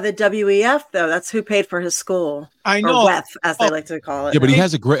funded by the WEF, though. That's who paid for his school. I know. Or WEF, as they like to call it. Yeah, but he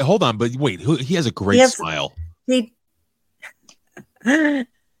has a great... Hold on, but wait. He has a great smile.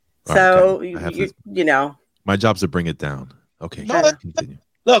 So, My job's to bring it down. Okay, continue.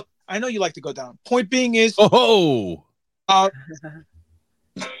 Look, I know you like to go down. Point being is... Oh!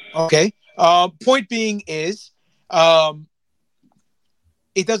 Okay. Point being is, it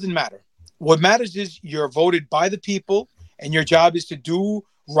doesn't matter. What matters is you're voted by the people, and your job is to do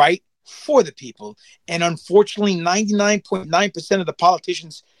right for the people. And unfortunately, 99.9% of the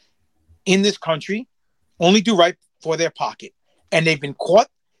politicians in this country only do right for their pocket. And they've been caught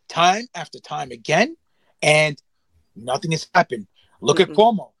time after time again, and nothing has happened. Look at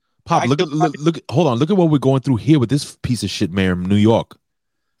Cuomo. Pop, look, hold on. Look at what we're going through here with this piece of shit mayor in New York.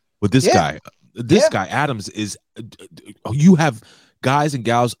 With this guy. This guy, Adams, is... You have guys and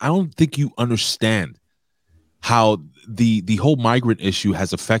gals, I don't think you understand how the whole migrant issue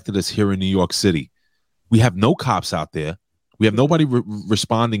has affected us here in New York City. We have no cops out there. We have nobody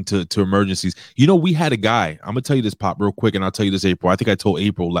responding to emergencies. We had a guy. I'm going to tell you this, Pop, real quick, and I'll tell you this, April. I think I told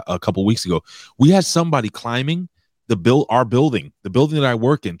April a couple weeks ago. We had somebody climbing our building, the building that I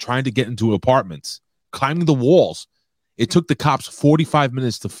work in, trying to get into apartments, climbing the walls. It took the cops 45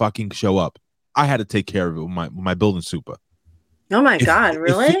 minutes to fucking show up. I had to take care of it with my building super. Oh my God,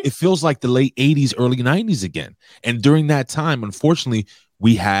 really? It feels like the late 80s, early 90s again. And during that time, unfortunately,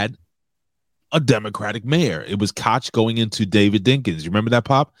 we had a Democratic mayor. It was Koch going into David Dinkins. You remember that,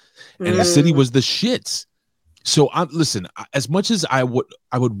 Pop? And the city was the shits. So listen, as much as I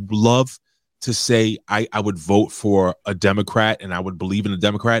would love to say I would vote for a Democrat and I would believe in a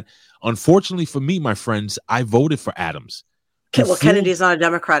Democrat, unfortunately for me, my friends, I voted for Adams. Well, Kennedy's not a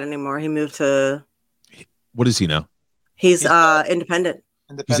Democrat anymore. He moved to... What is he now? He's independent.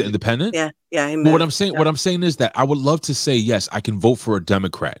 He's independent? Yeah. He moved. What I'm saying is that I would love to say, yes, I can vote for a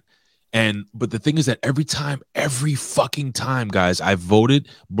Democrat. But the thing is that every fucking time, guys, I've voted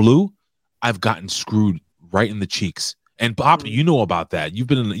blue, I've gotten screwed right in the cheeks. And Pop, you know about that. You've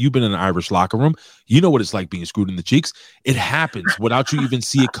been in an Irish locker room. You know what it's like being screwed in the cheeks. It happens without you even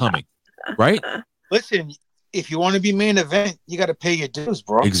see it coming, right? Listen, if you want to be main event, you got to pay your dues,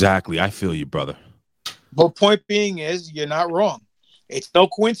 bro. Exactly. I feel you, brother. But point being is, you're not wrong. It's no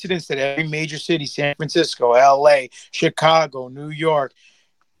coincidence that every major city, San Francisco, LA, Chicago, New York,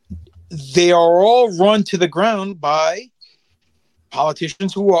 they are all run to the ground by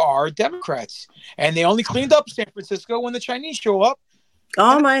politicians who are Democrats. And they only cleaned up San Francisco when the Chinese show up.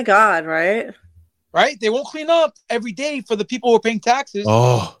 Oh my God, right? Right? They won't clean up every day for the people who are paying taxes.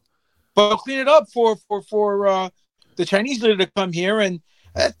 Oh. But they'll clean it up for the Chinese leader to come here. And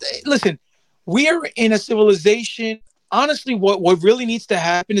listen, we are in a civilization. Honestly, what really needs to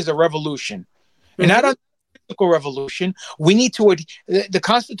happen is a revolution. And not a political revolution. We need to, the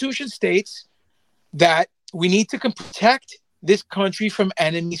Constitution states that we need to protect this country from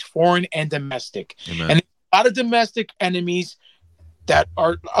enemies, foreign and domestic. Amen. And a lot of domestic enemies that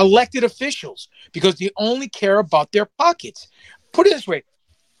are elected officials because they only care about their pockets. Put it this way,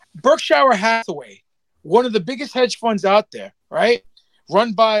 Berkshire Hathaway, one of the biggest hedge funds out there, right?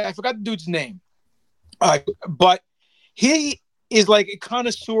 Run by, I forgot the dude's name, but he is like a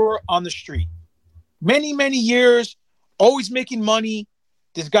connoisseur on the street. Many, many years, always making money.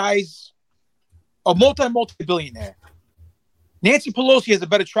 This guy's a multi-billionaire. Nancy Pelosi has a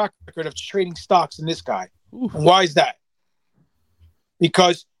better track record of trading stocks than this guy. And why is that?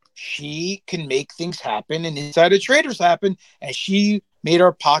 Because she can make things happen and insider traders happen, and she made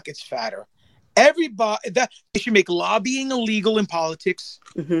our pockets fatter. Everybody, that they should make lobbying illegal in politics.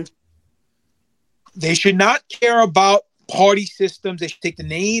 They should not care about party systems. They should take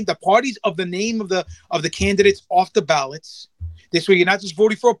the parties of the name of the candidates off the ballots. This way, you're not just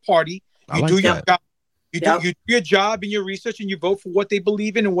voting for a party. You do your job. You do your job and your research, and you vote for what they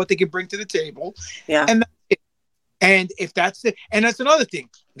believe in and what they can bring to the table. Yeah. And that's it. And if that's it, and that's another thing,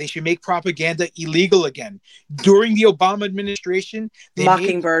 they should make propaganda illegal again. During the Obama administration,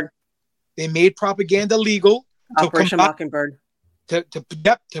 they made propaganda legal. Operation Mockingbird.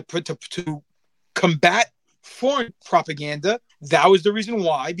 To combat foreign propaganda. That was the reason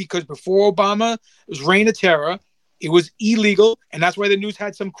why, because before Obama's reign of terror, it was illegal, and that's why the news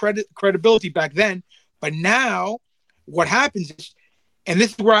had some credibility back then. But now, what happens is, and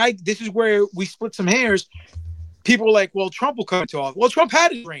this is where we split some hairs. People are like, "Well, Trump will come to office." Well, Trump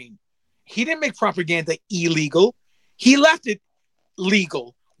had his reign. He didn't make propaganda illegal. He left it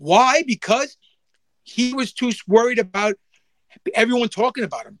legal. Why? Because he was too worried about everyone talking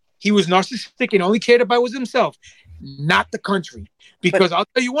about him. He was narcissistic and only cared about was himself, not the country. Because I'll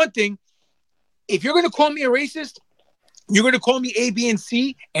tell you one thing: if you're going to call me a racist, you're going to call me A, B, and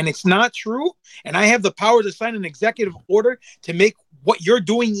C, and it's not true, and I have the power to sign an executive order to make what you're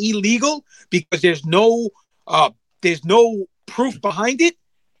doing illegal because there's no proof behind it,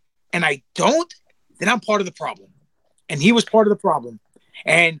 and I don't, then I'm part of the problem. And he was part of the problem.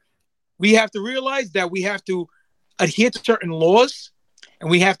 And we have to realize that we have to adhere to certain laws, and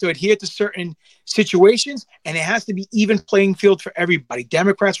we have to adhere to certain situations, and it has to be even playing field for everybody.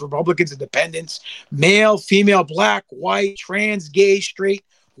 Democrats, Republicans, independents, male, female, black, white, trans, gay, straight,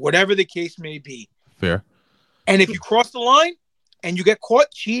 whatever the case may be. Fair. And if you cross the line and you get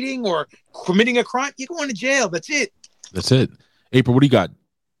caught cheating or committing a crime, you're going to jail. That's it. That's it. April, what do you got?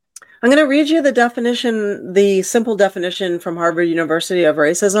 I'm going to read you the definition, the simple definition from Harvard University of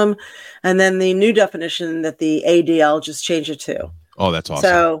racism, and then the new definition that the ADL just changed it to. Oh, that's awesome.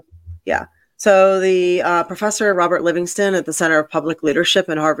 So, yeah. So the professor Robert Livingston at the Center of Public Leadership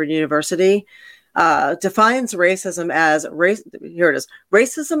in Harvard University defines racism as here it is.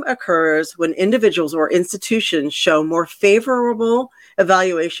 Racism occurs when individuals or institutions show more favorable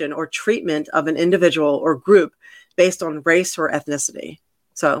evaluation or treatment of an individual or group based on race or ethnicity.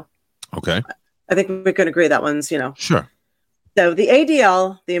 So, okay, I think we can agree that one's, sure. So the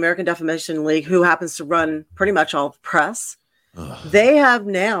ADL, the American Defamation League, who happens to run pretty much all the press, they have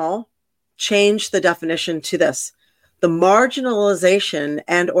now changed the definition to this: the marginalization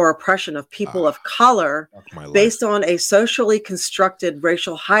and or oppression of people of color based on a socially constructed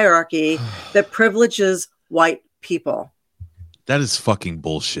racial hierarchy that privileges white people. That is fucking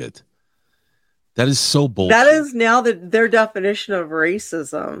bullshit. That is so bullshit. That is now their definition of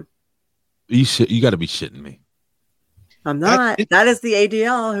racism. You got to be shitting me. I'm not. That is the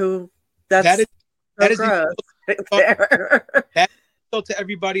ADL who. That is gross. That's to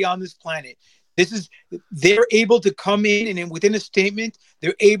everybody on this planet. They're able to come in and within a statement,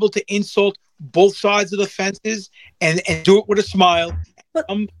 they're able to insult both sides of the fences and do it with a smile.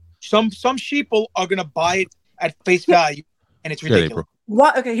 Some sheeple are going to buy it at face value, and it's ridiculous.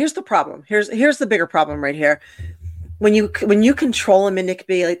 Okay, here's the problem. Here's the bigger problem right here. When you control and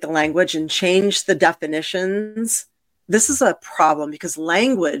manipulate the language and change the definitions, this is a problem because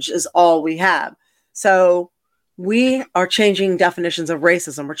language is all we have. So we are changing definitions of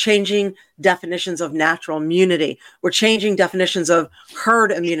racism. We're changing definitions of natural immunity. We're changing definitions of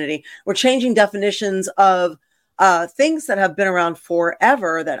herd immunity. We're changing definitions of things that have been around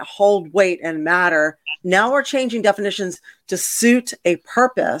forever that hold weight and matter. Now we're changing definitions to suit a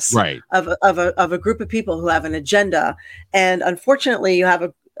purpose of a group of people who have an agenda. And unfortunately, you have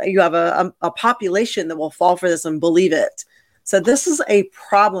a population that will fall for this and believe it. So this is a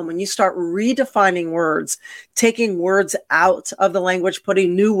problem when you start redefining words, taking words out of the language,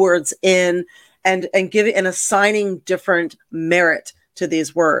 putting new words in, and giving and assigning different merit to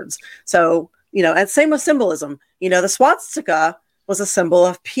these words. So, and same with symbolism. The swastika was a symbol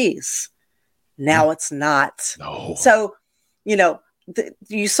of peace. Now it's not. No. So,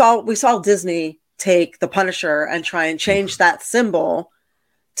 we saw Disney take the Punisher and try and change that symbol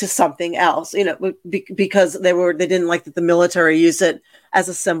to something else, because they didn't like that the military used it as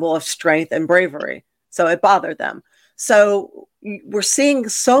a symbol of strength and bravery. So it bothered them. So we're seeing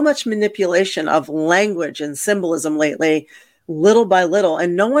so much manipulation of language and symbolism lately, little by little,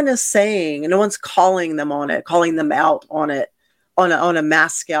 and no one's calling them out on it on a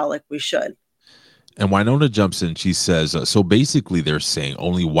mass scale like we should. And Winona jumps in. She says, so basically they're saying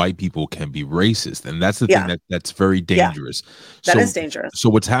only white people can be racist. And that's the thing that's very dangerous. Yeah, that is dangerous. So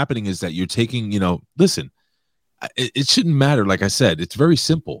what's happening is that you're taking, listen, it shouldn't matter. Like I said, it's very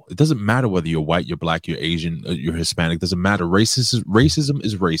simple. It doesn't matter whether you're white, you're black, you're Asian, you're Hispanic. It doesn't matter. Racism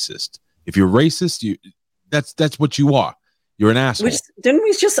is racist. If you're racist, that's what you are. You're an asshole. Didn't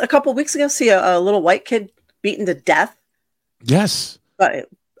we just a couple weeks ago see a little white kid beaten to death? Yes. But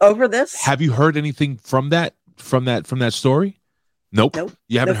over this? Have you heard anything from that story? Nope.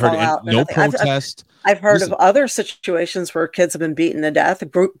 You haven't heard no protest. I've heard of other situations where kids have been beaten to death, a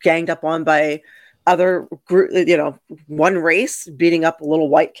group ganged up on by other group, one race beating up a little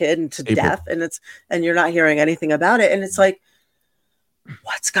white kid into death, and you're not hearing anything about it, and it's like,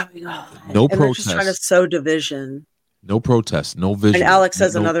 what's going on? No and protest. They're just trying to sow division. No protest. No vision. And Alex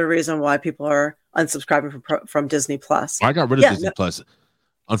says another reason why people are unsubscribing from Disney Plus. I got rid of Disney Plus.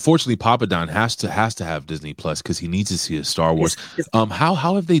 Unfortunately, Papa Don has to have Disney Plus because he needs to see a Star Wars.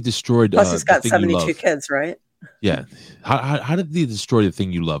 How have they destroyed? Plus, he's got 72 kids, right? Yeah. How did they destroy the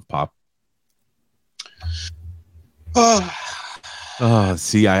thing you love, Pop?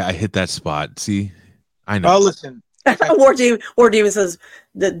 See, I hit that spot. See, I know. Oh, listen. War Demon says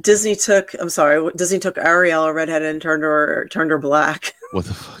that Disney took Ariel, a redhead, and turned her black. What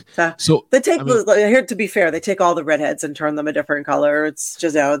the fuck? So they take here, to be fair, they take all the redheads and turn them a different color. It's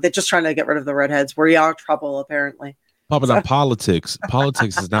just they're just trying to get rid of the redheads. We are trouble, apparently. Papa, now politics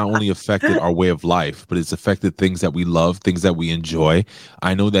has not only affected our way of life, but it's affected things that we love, things that we enjoy.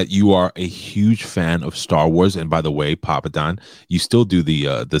 I know that you are a huge fan of Star Wars, and by the way, Papa Don, you still do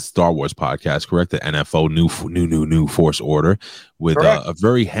the Star Wars podcast, correct? The NFO New Force Order with a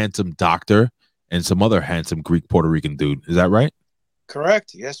very handsome doctor and some other handsome Greek Puerto Rican dude. Is that right?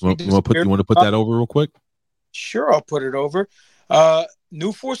 Correct. Yes. You want to put that over real quick? Sure, I'll put it over.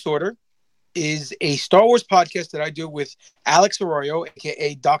 New Force Order is a Star Wars podcast that I do with Alex Arroyo,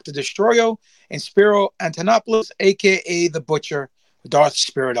 aka Dr. Destroyo, and Spiro Antonopoulos, aka The Butcher, Darth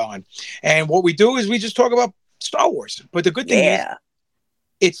Spiridon. And what we do is we just talk about Star Wars. But the good thing is,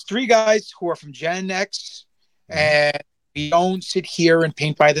 it's three guys who are from Gen X, and we don't sit here and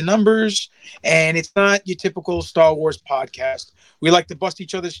paint by the numbers, and it's not your typical Star Wars podcast. We like to bust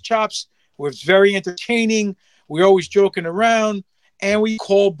each other's chops. It's very entertaining. We're always joking around. And we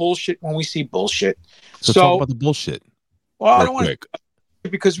call bullshit when we see bullshit. So talk about the bullshit. Well, I don't want to,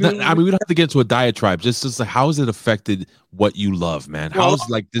 because we don't have to get into a diatribe. Just like, how has it affected what you love, man? How has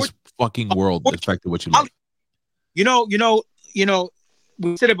this fucking world affected what you love? You know,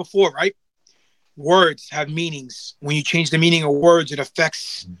 we said it before, right? Words have meanings. When you change the meaning of words, it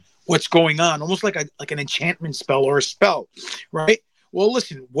affects what's going on, almost like an enchantment spell or a spell, right? Well,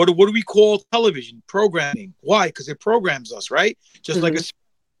 listen, what do we call television? Programming. Why? Because it programs us, right? Just like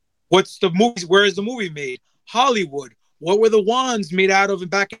what's the movies? Where is the movie made? Hollywood. What were the wands made out of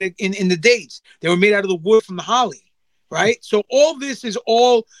back in the days? They were made out of the wood from the holly, right? So all this is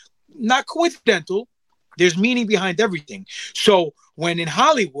all not coincidental. There's meaning behind everything. So when in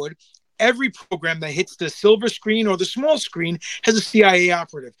Hollywood, every program that hits the silver screen or the small screen has a CIA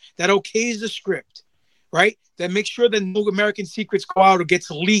operative that okays the script, right? That makes sure that no American secrets go out or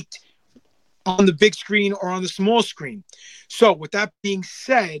gets leaked on the big screen or on the small screen. So with that being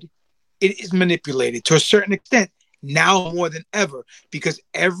said, it is manipulated to a certain extent now more than ever, because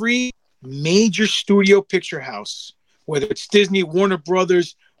every major studio picture house, whether it's Disney, Warner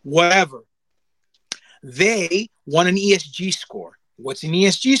Brothers, whatever, they want an ESG score. What's an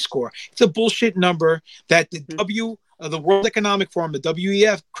ESG score? It's a bullshit number that the World Economic Forum, the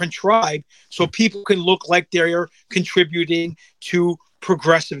WEF, contrived so people can look like they're contributing to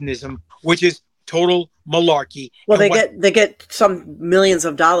progressivism, which is total malarkey. Well, they get some millions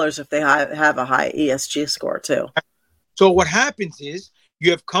of dollars if they have a high ESG score too. So what happens is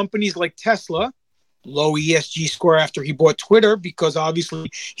you have companies like Tesla, low ESG score after he bought Twitter because obviously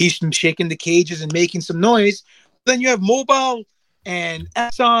he's shaking the cages and making some noise. Then you have Mobil and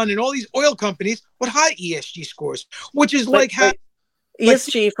Exxon and all these oil companies with high ESG scores, which is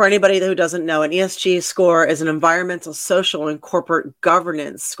ESG, for anybody who doesn't know, an ESG score is an environmental, social, and corporate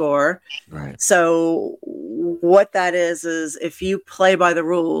governance score. Right. So what that is if you play by the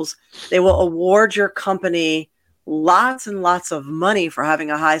rules, they will award your company lots and lots of money for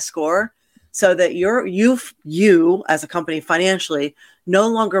having a high score, so that you as a company financially no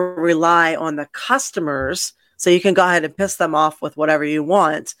longer rely on the customers. So you can go ahead and piss them off with whatever you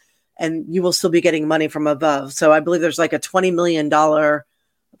want, and you will still be getting money from above. So I believe there's like a $20 million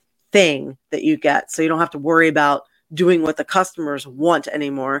thing that you get. So you don't have to worry about doing what the customers want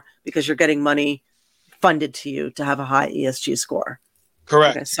anymore, because you're getting money funded to you to have a high ESG score.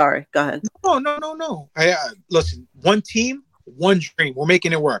 Correct. Okay, sorry. Go ahead. No. Listen, one team, one dream. We're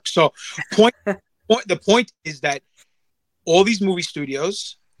making it work. So the point is that all these movie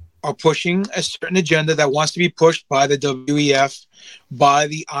studios are pushing a certain agenda that wants to be pushed by the WEF, by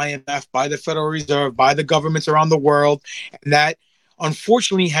the IMF, by the Federal Reserve, by the governments around the world. And that,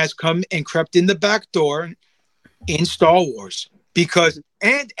 unfortunately has come and crept in the back door in Star Wars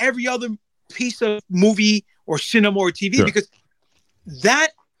and every other piece of movie or cinema or TV, because that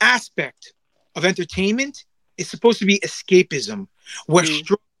aspect of entertainment is supposed to be escapism. We're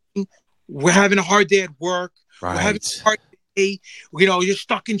struggling, we're having a hard day at work, we're having a hard day, you're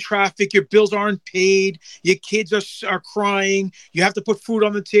stuck in traffic, your bills aren't paid, your kids are crying, you have to put food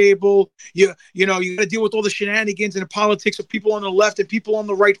on the table, you got to deal with all the shenanigans and the politics of people on the left and people on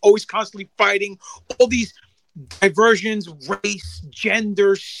the right always constantly fighting, all these diversions, race,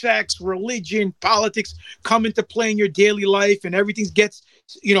 gender, sex, religion, politics come into play in your daily life, and everything gets,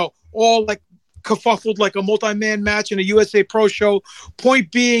 all like kerfuffled like a multi-man match in a USA Pro show.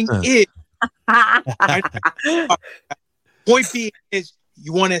 Point being is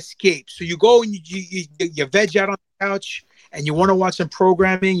you want to escape. So you go and you veg out on the couch and you want to watch some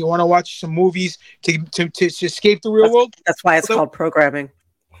programming, you want to watch some movies to escape the real world. That's why it's called programming.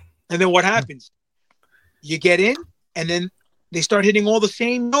 And then what happens? You get in, and then they start hitting all the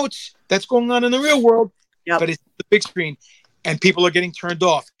same notes that's going on in the real world, but it's the big screen, and people are getting turned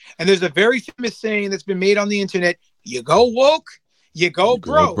off. And there's a very famous saying that's been made on the internet: "You go woke, you go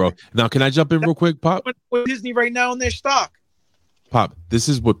bro." Now, can I jump in real quick, Pop? With Disney right now in their stock. Pop, this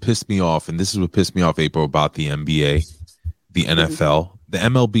is what pissed me off, and this is what pissed me off, April, about the NBA, the NFL, the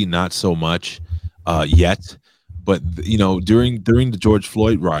MLB, not so much yet. But during the George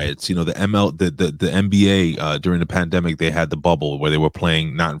Floyd riots, the NBA during the pandemic, they had the bubble where they were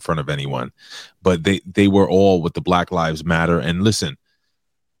playing not in front of anyone, but they were all with the Black Lives Matter. And listen,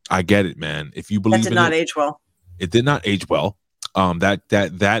 I get it, man. If you believe that did not age well, it did not age well.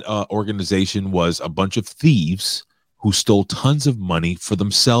 That organization was a bunch of thieves who stole tons of money for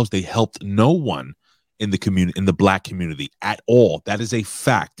themselves. They helped no one in the community, in the Black community at all. That is a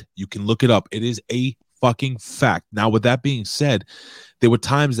fact. You can look it up. It is a fucking fact. Now, with that being said, there were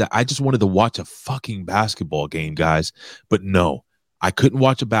times that I just wanted to watch a fucking basketball game, guys. But no, I couldn't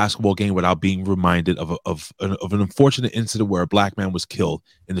watch a basketball game without being reminded of an unfortunate incident where a Black man was killed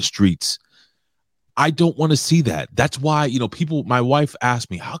in the streets. I don't want to see that. That's why, my wife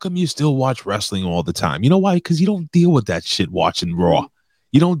asked me, how come you still watch wrestling all the time? You know why? Because you don't deal with that shit watching Raw.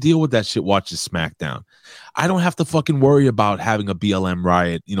 You don't deal with that shit watching SmackDown. I don't have to fucking worry about having a BLM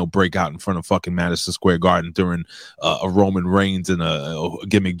riot, break out in front of fucking Madison Square Garden during a Roman Reigns and a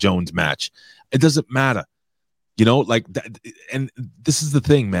Gimmick Jones match. It doesn't matter. Like that. And this is the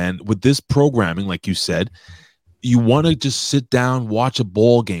thing, man, with this programming, like you said, you want to just sit down, watch a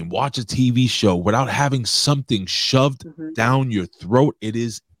ball game, watch a TV show without having something shoved down your throat. It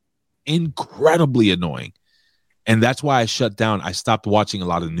is incredibly annoying. And that's why I shut down. I stopped watching a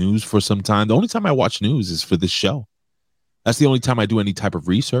lot of news for some time. The only time I watch news is for this show. That's the only time I do any type of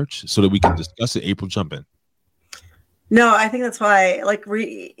research so that we can discuss it. April, jump in. No, I think that's why,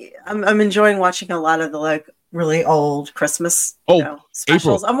 I'm enjoying watching a lot of the really old Christmas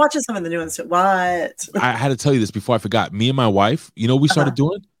specials. April, I'm watching some of the new ones. What? I had to tell you this before I forgot. Me and my wife, we started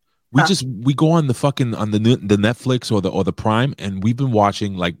doing? We go on the Netflix or the Prime, and we've been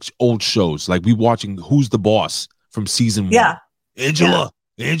watching old shows. We watching Who's the Boss from season 1. Angela.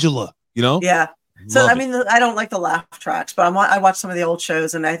 Yeah. So I don't like the laugh tracks, but I watch some of the old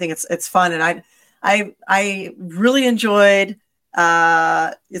shows, and I think it's fun. And I really enjoyed.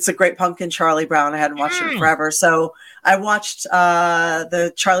 It's a Great Pumpkin, Charlie Brown. I hadn't watched it forever, so I watched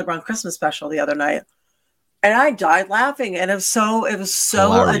the Charlie Brown Christmas special the other night. And I died laughing, and it was so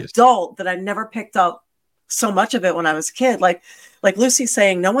hilarious. Adult that I never picked up so much of it when I was a kid. Like Lucy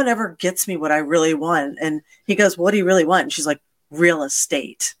saying, "No one ever gets me what I really want," and he goes, "What do you really want?" And she's like, "Real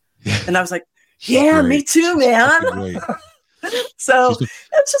estate," and I was like, "Yeah, me too, man." So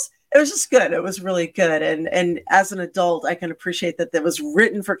it was just good. It was really good, and as an adult, I can appreciate that it was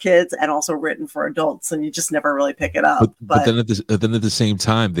written for kids and also written for adults, and you just never really pick it up. But then at the same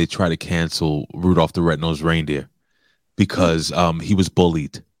time, they try to cancel Rudolph the Red-Nosed Reindeer because he was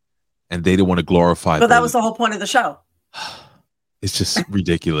bullied, and they didn't want to glorify. But that was the whole point of the show. It's just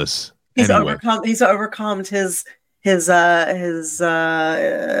ridiculous. He's overcome his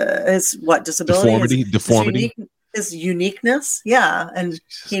what disability? Deformity. His uniqueness, and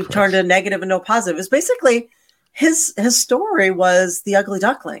he turned a negative into a positive. It's basically his story was the ugly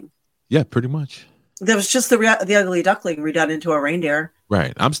duckling. Yeah, pretty much. There was just the ugly duckling redone into a reindeer.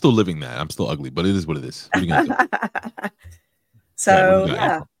 Right. I'm still living that. I'm still ugly, but it is what it is. What are you gonna do?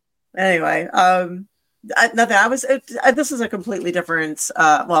 So Anyway, nothing. This is a completely different.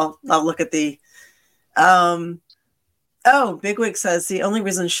 I'll look at the. Bigwig says the only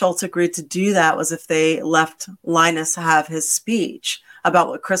reason Schultz agreed to do that was if they left Linus have his speech about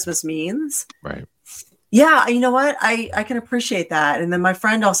what Christmas means. Right. Yeah, you know what? I can appreciate that. And then my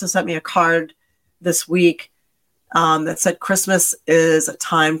friend also sent me a card this week that said Christmas is a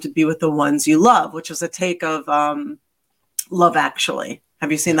time to be with the ones you love, which is a take of Love Actually.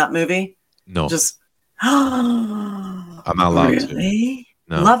 Have you seen that movie? No. I'm not allowed to.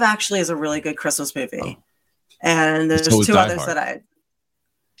 No. Love Actually is a really good Christmas movie. Oh. And there's two others that I...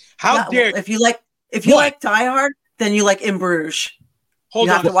 if you like Die Hard, then you like In Bruges. You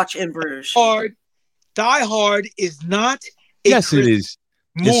have to watch In Bruges. Die Hard is not yes, it is.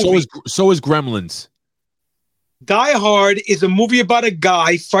 Movie. So is Gremlins. Die Hard is a movie about a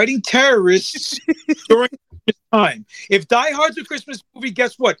guy fighting terrorists during Christmas time. If Die Hard's a Christmas movie,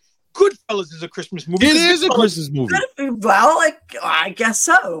 guess what? Goodfellas is a Christmas movie. It is a Christmas movie. Well, I guess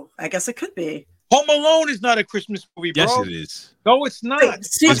so. I guess it could be. Home Alone is not a Christmas movie, bro. Yes, it is. No, it's not. Wait,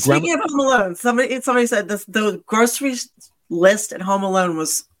 speaking of Home Alone, somebody said the grocery list at Home Alone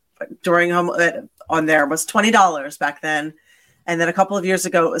was during on there was $20 back then, and then a couple of years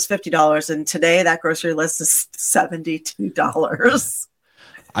ago it was $50, and today that grocery list is $72.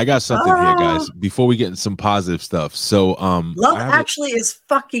 I got something here, guys. Before we get into some positive stuff, so Love Actually is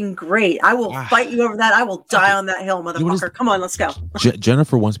fucking great. I will fight you over that. I will die on that hill, motherfucker. Come on, let's go.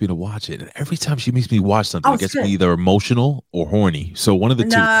 Jennifer wants me to watch it, and every time she makes me watch something, it gets me either emotional or horny. So one of the two.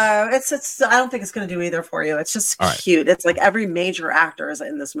 No, it's. I don't think it's going to do either for you. It's just cute. It's like every major actor is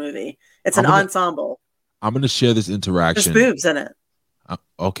in this movie. It's an ensemble. I'm going to share this interaction. There's boobs in it.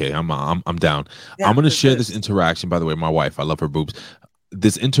 Okay, I'm down. Yeah, I'm going to share this interaction. By the way, my wife, I love her boobs.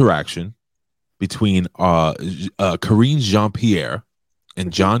 This interaction between Karine Jean-Pierre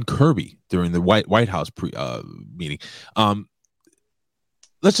and John Kirby during the White House meeting.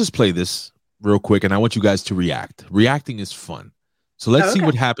 Let's just play this real quick, and I want you guys to react. Reacting is fun. So let's see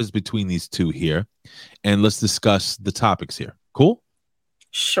what happens between these two here, and let's discuss the topics here. Cool?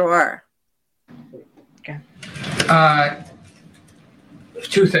 Sure. Okay.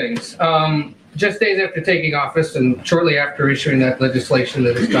 Two things. Just days after taking office and shortly after issuing that legislation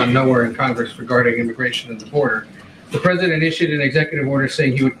that has gone nowhere in Congress regarding immigration and the border, the president issued an executive order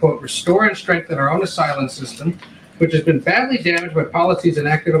saying he would, quote, restore and strengthen our own asylum system, which has been badly damaged by policies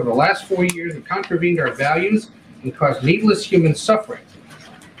enacted over the last 4 years and contravened our values and caused needless human suffering.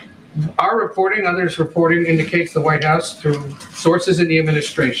 Our reporting, others' reporting, indicates the White House, through sources in the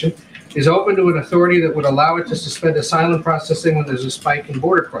administration, is open to an authority that would allow it to suspend asylum processing when there's a spike in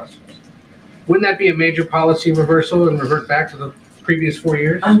border crossings. Wouldn't that be a major policy reversal and revert back to the previous 4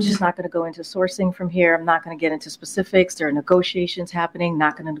 years? I'm just not going to go into sourcing from here. I'm not going to get into specifics. There are negotiations happening.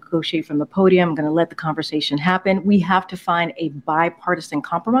 Not going to negotiate from the podium. I'm going to let the conversation happen. We have to find a bipartisan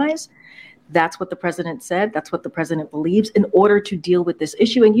compromise. That's what the president said. That's what the president believes in order to deal with this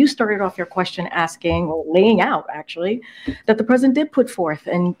issue. And you started off your question asking, or laying out, actually, that the president did put forth,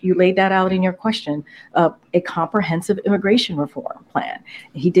 and you laid that out in your question, a comprehensive immigration reform plan.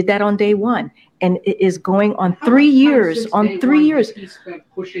 He did that on day one, and it is going on 3 years. On 3 years. He spent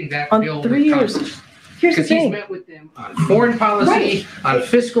pushing that on bill 3 years. Congress. Here's the thing. He's met with them on foreign policy, on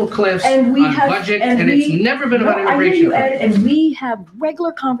fiscal cliffs, and on budget, and it's never been about immigration. And we have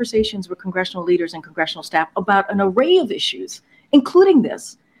regular conversations with congressional leaders and congressional staff about an array of issues, including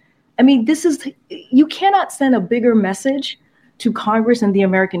this. I mean, you cannot send a bigger message to Congress and the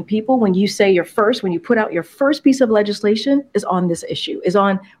American people when you say when you put out your first piece of legislation is on this issue, is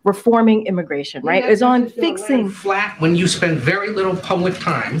on reforming immigration, right? Is on fixing. Flat when you spend very little public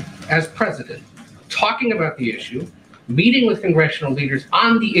time as president talking about the issue, meeting with congressional leaders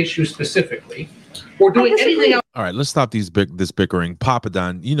on the issue specifically, or doing anything else. All right, let's stop this bickering. Papa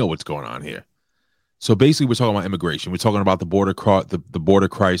Don, you know what's going on here. So basically, we're talking about immigration. We're talking about the border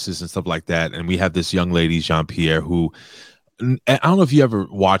crisis and stuff like that. And we have this young lady, Jean-Pierre, who, I don't know if you ever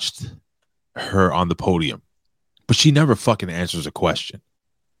watched her on the podium, but she never fucking answers a question.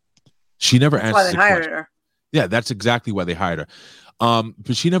 She never answers a question. That's why they hired her. Yeah, that's exactly why they hired her.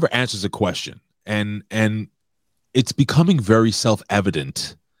 But she never answers a question. And it's becoming very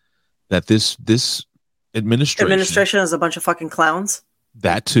self-evident that this administration is a bunch of fucking clowns.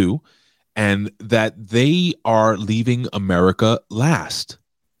 That too, and that they are leaving America last.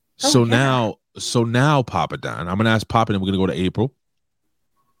 So now, Papa Don, I'm going to ask Papa, and we're going to go to April.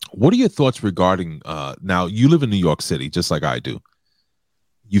 What are your thoughts regarding? Now, you live in New York City, just like I do.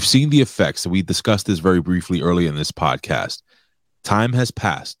 You've seen the effects. We discussed this very briefly earlier in this podcast. Time has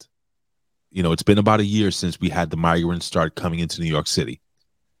passed. You know, it's been about a year since we had the migrants start coming into New York City.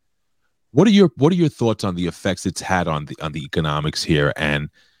 What are your thoughts on the effects it's had on the economics here, and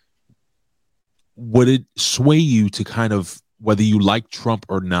would it sway you to kind of, whether you like Trump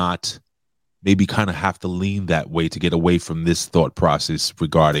or not, maybe kind of have to lean that way to get away from this thought process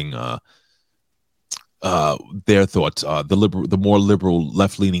regarding their thoughts, the more liberal,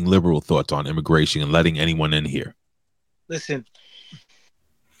 left-leaning liberal thoughts on immigration and letting anyone in here? Listen,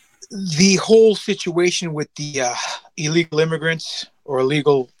 the whole situation with the illegal immigrants or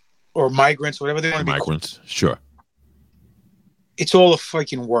migrants, whatever they want to be migrants, sure. It's all a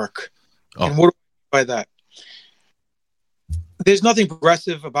fucking work. Oh. And what do I mean by that? There's nothing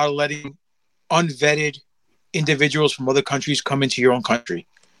progressive about letting unvetted individuals from other countries come into your own country.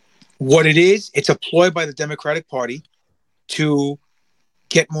 What it is, it's a ploy by the Democratic Party to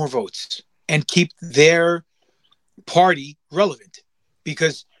get more votes and keep their party relevant,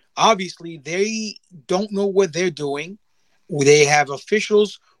 because obviously they don't know what they're doing. They have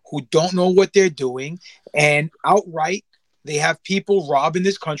officials who don't know what they're doing, and outright they have people robbing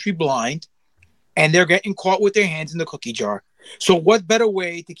this country blind, and they're getting caught with their hands in the cookie jar. So what better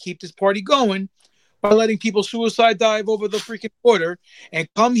way to keep this party going by letting people suicide dive over the freaking border and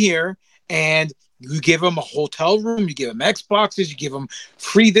come here, and you give them a hotel room, you give them Xboxes, you give them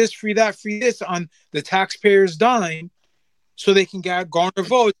free this, free that, free this on the taxpayers' dime, so they can garner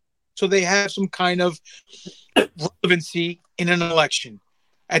votes, so they have some kind of relevancy in an election.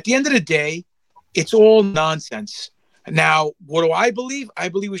 At the end of the day, it's all nonsense. Now, what do I believe? I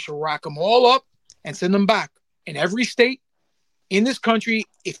believe we should rack them all up and send them back. In every state in this country,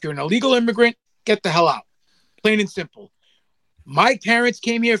 if you're an illegal immigrant, get the hell out. Plain and simple. My parents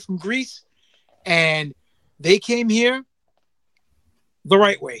came here from Greece, and they came here the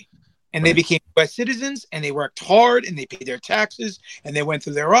right way. And they became U.S. citizens, and they worked hard, and they paid their taxes, and they went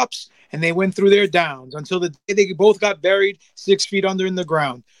through their ups, and they went through their downs until the day they both got buried 6 feet under in the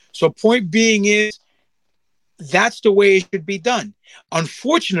ground. So point being is, that's the way it should be done.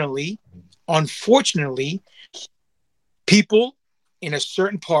 Unfortunately, people in a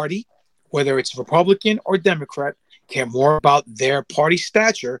certain party, whether it's Republican or Democrat, care more about their party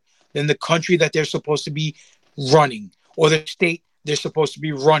stature than the country that they're supposed to be running, or the state they're supposed to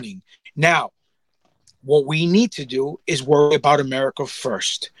be running. Now, what we need to do is worry about America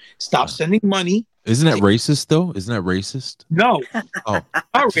first. Stop sending money. Isn't that racist, though? Isn't that racist? No. Oh,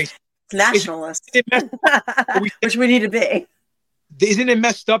 not racist. Nationalist. Which we need to be. Isn't it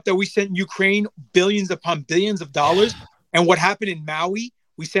messed up that we sent Ukraine billions upon billions of dollars, and what happened in Maui,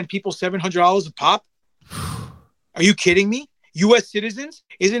 we sent people $700 a pop? Are you kidding me? U.S. citizens?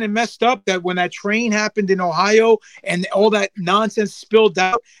 Isn't it messed up that when that train happened in Ohio and all that nonsense spilled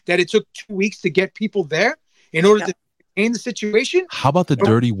out, that it took 2 weeks to get people there in order to contain the situation? How about the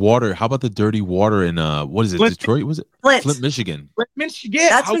dirty water? How about the dirty water in what is it? Flint, Detroit? Was it Flint, Michigan? Flint, Michigan.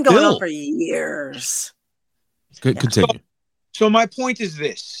 That's been going on for years. Continue. So my point is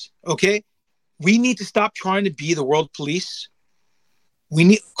this, okay? We need to stop trying to be the world police.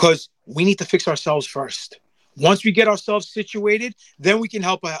 Because we need to fix ourselves first. Once we get ourselves situated, then we can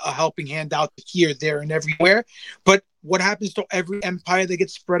help a helping hand out here, there, and everywhere. But what happens to every empire that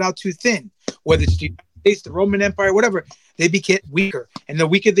gets spread out too thin? Whether it's the United States, the Roman Empire, whatever, they get weaker. And the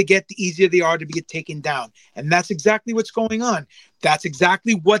weaker they get, the easier they are to get taken down. And that's exactly what's going on. That's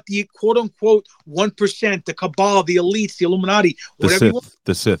exactly what the quote-unquote 1%, the cabal, the elites, the Illuminati,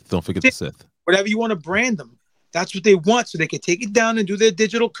 the Sith. Don't forget the Sith. Whatever you want to brand them. That's what they want, so they can take it down and do their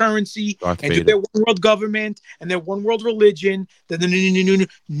digital currency do their one world government and their one world religion. Then the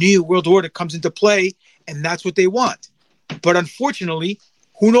new world order comes into play, and that's what they want. But unfortunately,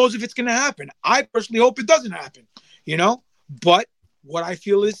 who knows if it's going to happen? I personally hope it doesn't happen, But what I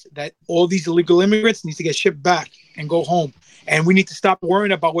feel is that all these illegal immigrants need to get shipped back and go home. And we need to stop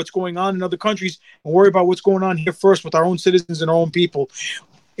worrying about what's going on in other countries and worry about what's going on here first with our own citizens and our own people.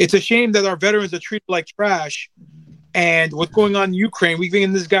 It's a shame that our veterans are treated like trash, and what's going on in Ukraine, we've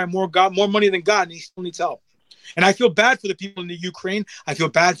given this guy more money than God, and he still needs help. And I feel bad for the people in the Ukraine. I feel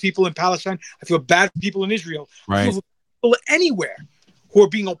bad for people in Palestine. I feel bad for people in Israel. Right. I feel for people anywhere who are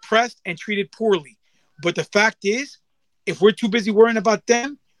being oppressed and treated poorly. But the fact is, if we're too busy worrying about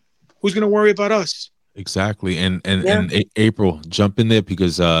them, who's going to worry about us? Exactly. And April, jump in there,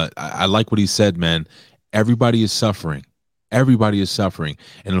 because I like what he said, man. Everybody is suffering. Everybody is suffering,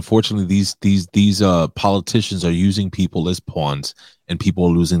 and unfortunately, these politicians are using people as pawns, and people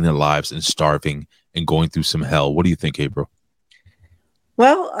are losing their lives and starving and going through some hell. What do you think, April?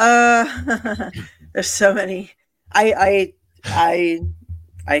 Well, there's so many. I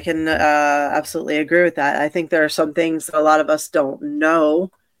can absolutely agree with that. I think there are some things that a lot of us don't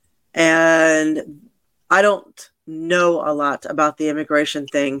know, and I don't know a lot about the immigration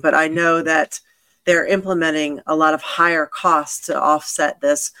thing, but I know that they're implementing a lot of higher costs to offset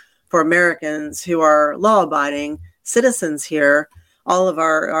this for Americans who are law-abiding citizens here. All of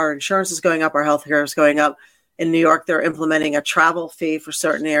our insurance is going up, our health care is going up. In New York, they're implementing a travel fee for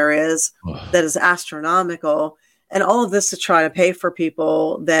certain areas that is astronomical. And all of this to try to pay for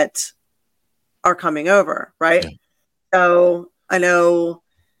people that are coming over, right? Yeah. So I know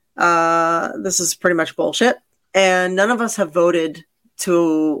this is pretty much bullshit. And none of us have voted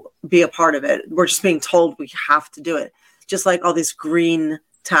to be a part of it. We're just being told we have to do it. Just like all these green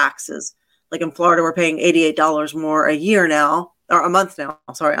taxes. Like in Florida, we're paying $88 more a month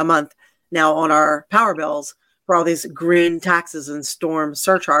now on our power bills for all these green taxes and storm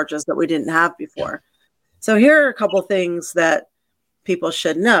surcharges that we didn't have before. So here are a couple things that people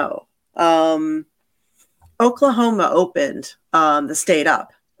should know. Oklahoma opened the state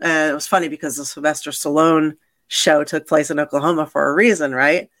up. And it was funny because the Sylvester Stallone show took place in Oklahoma for a reason,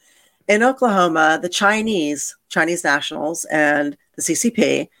 right? In Oklahoma, the Chinese nationals and the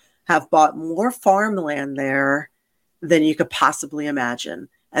CCP have bought more farmland there than you could possibly imagine.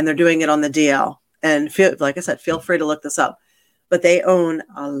 And they're doing it on the DL. And like I said, feel free to look this up. But they own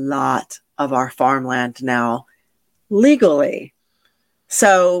a lot of our farmland now legally.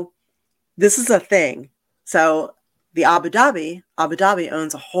 So this is a thing. So the Abu Dhabi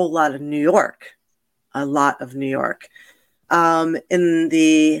owns a whole lot of New York. A lot of New York. In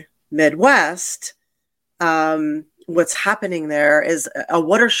the Midwest, what's happening there is a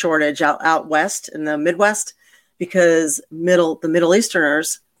water shortage out west in the Midwest because the Middle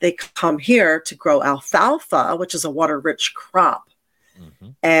Easterners, they come here to grow alfalfa, which is a water-rich crop. Mm-hmm.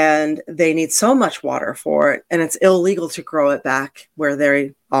 And they need so much water for it. And it's illegal to grow it back where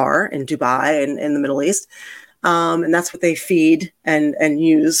they are in Dubai and in the Middle East. And that's what they feed and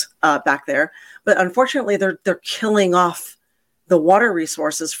use back there. But unfortunately, they're killing off the water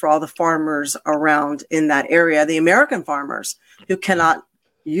resources for all the farmers around in that area, the American farmers who cannot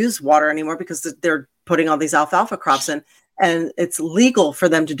use water anymore because they're putting all these alfalfa crops in. And it's legal for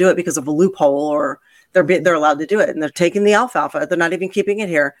them to do it because of a loophole, or they're allowed to do it. And they're taking the alfalfa. They're not even keeping it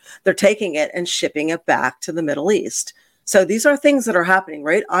here. They're taking it and shipping it back to the Middle East. So these are things that are happening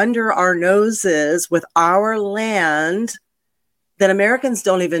right under our noses with our land that Americans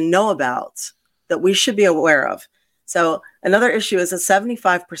don't even know about, that we should be aware of. So another issue is that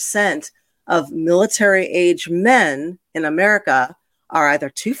 75% of military age men in America are either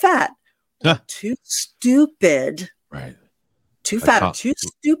too fat, or too stupid, right? Too fat or too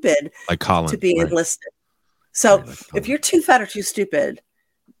stupid to be enlisted. So if you're too fat or too stupid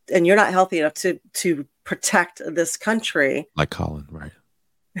and you're not healthy enough to protect this country. Like Colin, right?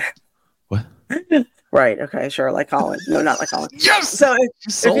 What? Right. Okay. Sure. Like Colin. No, not like Colin. Yes. So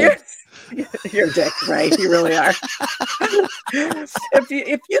if you're a dick, right? You really are. If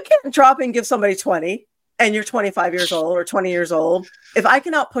you can't drop and give somebody 20 and you're 25 years old or 20 years old, if I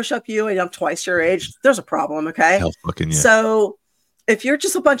can out push up you and I'm twice your age, there's a problem. Okay. Hell fucking yeah. So if you're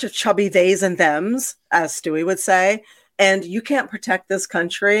just a bunch of chubby theys and thems, as Stewie would say, and you can't protect this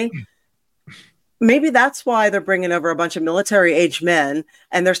country, maybe that's why they're bringing over a bunch of military age men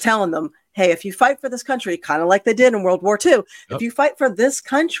and they're telling them, hey, if you fight for this country, kind of like they did in World War II, if you fight for this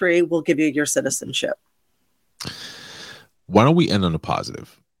country, we'll give you your citizenship. Why don't we end on a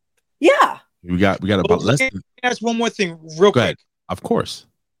positive? Yeah. We got about less. Can I ask one more thing real quick? Of course.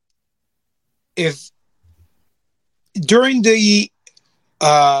 If during the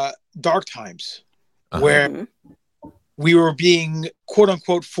dark times where we were being quote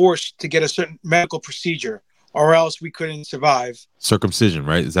unquote forced to get a certain medical procedure or else we couldn't survive. Circumcision,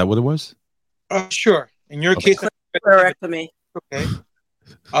 right? Is that what it was? Sure. In your case, hysterectomy. Okay.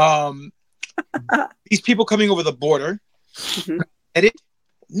 These people coming over the border,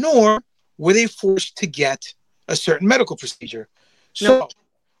 nor were they forced to get a certain medical procedure. So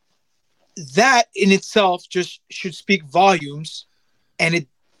that in itself just should speak volumes, and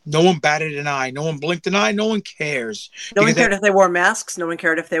no one batted an eye, no one blinked an eye, no one cares. No one cared if they wore masks, no one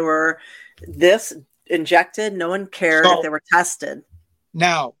cared if they were injected, no one cared if they were tested.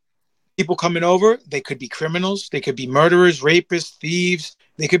 Now, people coming over, they could be criminals, they could be murderers, rapists, thieves,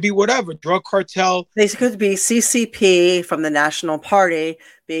 they could be whatever, drug cartel. They could be CCP from the National Party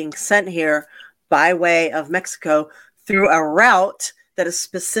being sent here by way of Mexico through a route that is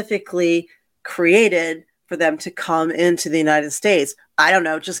specifically created for them to come into the United States. I don't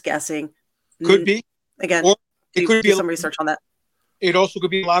know, just guessing. Could be. Again, it could be some research on that. It also could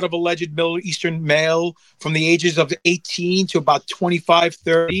be a lot of alleged Middle Eastern male from the ages of 18 to about 25,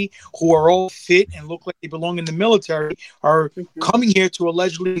 30, who are all fit and look like they belong in the military, are coming here to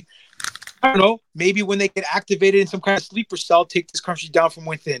allegedly, I don't know, maybe when they get activated in some kind of sleeper cell, take this country down from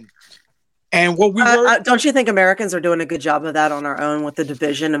within. And what we don't you think Americans are doing a good job of that on our own with the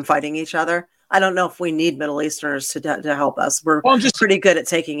division and fighting each other? I don't know if we need Middle Easterners to help us. We're pretty good at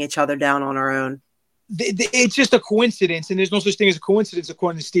taking each other down on our own. it's just a coincidence, and there's no such thing as a coincidence,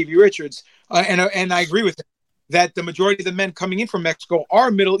 according to Stevie Richards. And I agree with him that the majority of the men coming in from Mexico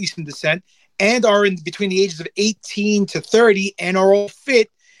are Middle Eastern descent and are in between the ages of 18 to 30 and are all fit.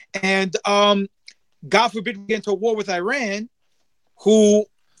 And God forbid we get into a war with Iran, who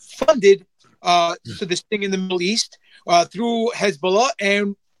funded so this thing in the Middle East through Hezbollah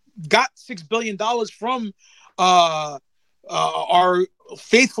and got $6 billion from our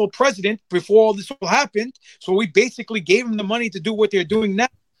faithful president before all this all happened. So we basically gave them the money to do what they're doing now.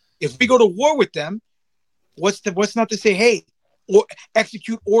 If we go to war with them, what's not to say, hey, or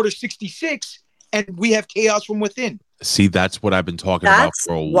execute Order 66 and we have chaos from within? See, that's what I've been talking about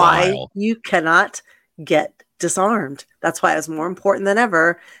for a while. Why you cannot get disarmed. That's why it's more important than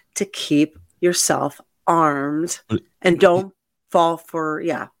ever to keep yourself armed and don't fall for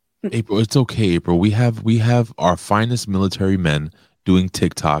April, it's okay, April. We have our finest military men doing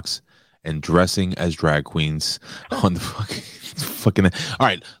TikToks and dressing as drag queens on the fucking. All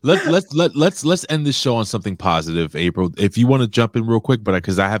right, let's end this show on something positive, April. If you want to jump in real quick, but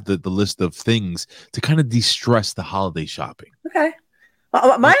because I have the list of things to kind of de-stress the holiday shopping. Okay.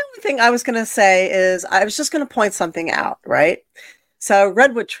 Well, my only thing I was going to say is I was just going to point something out, right? So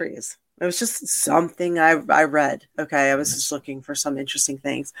redwood trees. It was just something I read. Okay, I was just looking for some interesting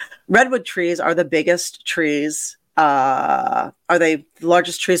things. Redwood trees are the biggest trees. Are they the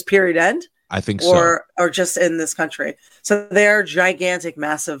largest trees, period, end? I think so. Or just in this country. So they're gigantic,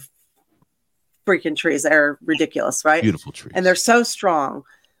 massive freaking trees. They're ridiculous, right? Beautiful trees. And they're so strong.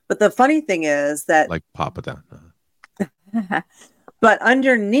 But the funny thing is that... Like Papa Down. But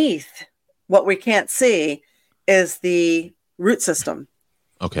underneath what we can't see is the root system.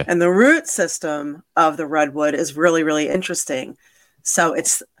 Okay. And the root system of the redwood is really, really interesting. So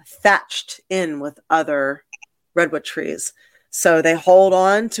it's thatched in with other redwood trees. So they hold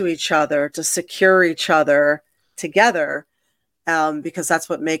on to each other to secure each other together because that's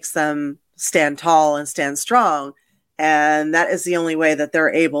what makes them stand tall and stand strong. And that is the only way that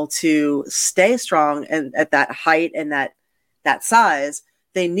they're able to stay strong and at that height and that size.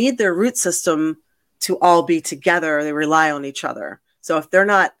 They need their root system to all be together. They rely on each other. So if they're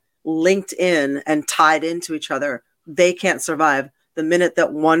not linked in and tied into each other, they can't survive. The minute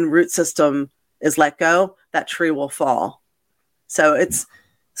that one root system is let go, that tree will fall. So it's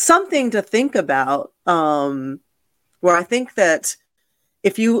something to think about, where I think that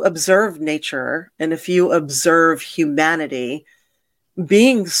if you observe nature and if you observe humanity,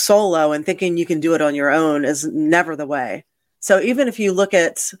 being solo and thinking you can do it on your own is never the way. So even if you look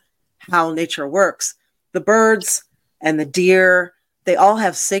at how nature works, the birds and the deer, they all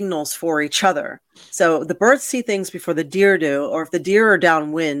have signals for each other. So the birds see things before the deer do, or if the deer are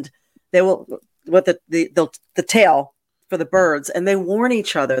downwind, they will with the tail for the birds, and they warn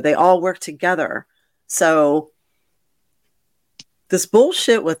each other. They all work together. So this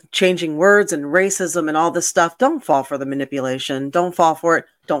bullshit with changing words and racism and all this stuff, don't fall for the manipulation. Don't fall for it.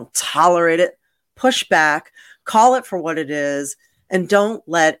 Don't tolerate it. Push back. Call it for what it is. And don't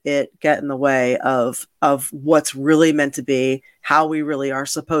let it get in the way of what's really meant to be, how we really are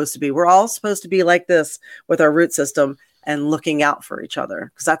supposed to be. We're all supposed to be like this with our root system and looking out for each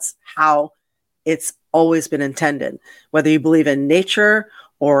other, because that's how it's always been intended. Whether you believe in nature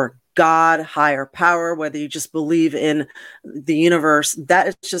or God, higher power, whether you just believe in the universe, that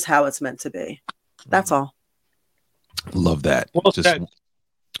is just how it's meant to be. That's all. Love that. Well, just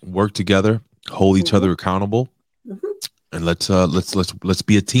work together, hold each other accountable. Mm-hmm. And let's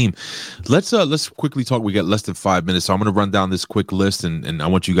be a team. Let's quickly talk. We got less than 5 minutes, so I'm going to run down this quick list, and I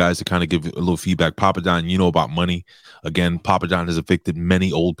want you guys to kind of give a little feedback. Papa Don, you know about money. Again, Papa Don has evicted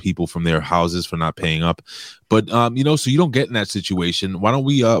many old people from their houses for not paying up. But so you don't get in that situation. Why don't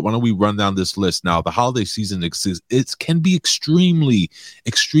we run down this list now? The holiday season can be extremely,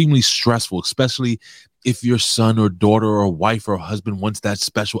 extremely stressful, especially if your son or daughter or wife or husband wants that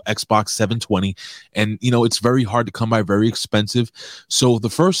special Xbox 720, and it's very hard to come by, very expensive. So the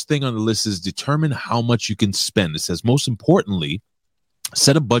first thing on the list is determine how much you can spend. It says, most importantly,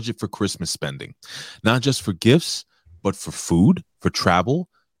 set a budget for Christmas spending, not just for gifts, but for food, for travel,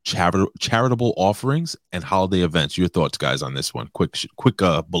 charitable offerings, and holiday events. Your thoughts, guys, on this one? Quick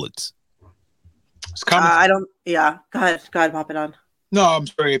bullets. Go ahead, pop it on. No, I'm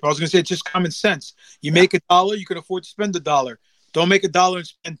sorry. I was going to say it's just common sense. You make $1, you can afford to spend $1. Don't make $1 and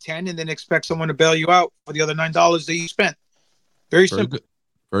spend 10, and then expect someone to bail you out for the other $9 that you spent. Very simple. Good.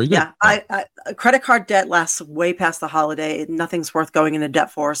 Very good. Yeah, I credit card debt lasts way past the holiday. Nothing's worth going into debt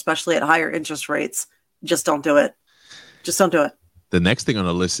for, especially at higher interest rates. Just don't do it. Just don't do it. The next thing on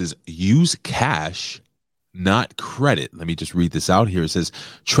the list is use cash not credit. Let me just read this out here. It says,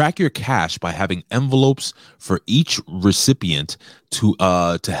 track your cash by having envelopes for each recipient to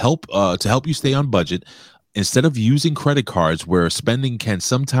help you stay on budget. Instead of using credit cards where spending can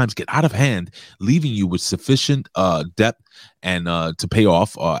sometimes get out of hand, leaving you with sufficient debt and to pay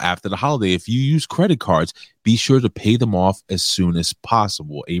off after the holiday. If you use credit cards, be sure to pay them off as soon as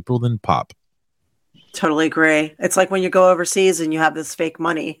possible. April, then Pop. Totally agree. It's like when you go overseas and you have this fake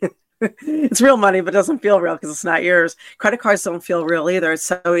money. It's real money, but it doesn't feel real because it's not yours. Credit cards don't feel real either. It's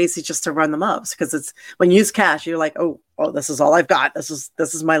so easy just to run them up because it's when you use cash, you're like, oh, this is all I've got. This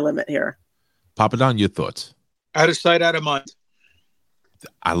is my limit here. Papa Don, your thoughts? Out of sight, out of mind.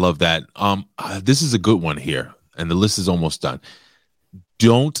 I love that. This is a good one here, and the list is almost done.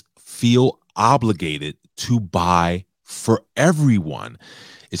 Don't feel obligated to buy for everyone.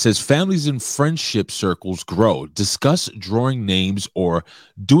 It says families and friendship circles grow. Discuss drawing names or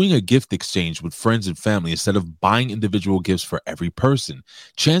doing a gift exchange with friends and family instead of buying individual gifts for every person.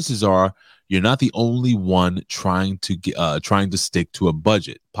 Chances are you're not the only one trying to stick to a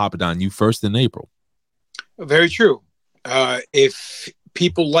budget. Papa Don, you first in April. Very true. If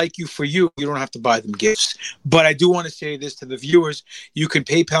people like you for you, you don't have to buy them gifts. But I do want to say this to the viewers. You can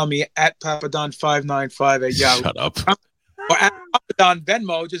PayPal me at papadon595 at Yahoo. Shut up. Or at Papadon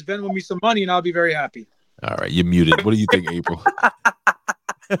Venmo. Just Venmo me some money and I'll be very happy. All right, you're muted. What do you think, April?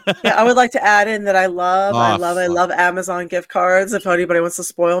 Yeah, I would like to add in that I love Amazon gift cards. If anybody wants to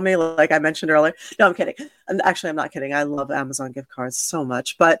spoil me, like I mentioned earlier. No, I'm kidding. Actually, I'm not kidding. I love Amazon gift cards so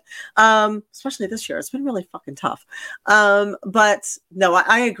much, but especially this year, it's been really fucking tough. But no,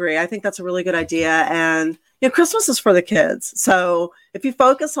 I agree. I think that's a really good idea. And Christmas is for the kids. So if you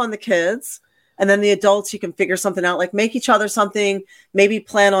focus on the kids, and then the adults, you can figure something out, like make each other something, maybe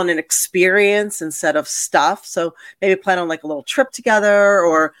plan on an experience instead of stuff. So maybe plan on like a little trip together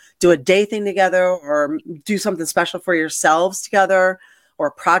or do a day thing together or do something special for yourselves together or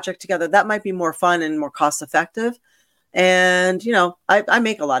a project together. That might be more fun and more cost effective. And, I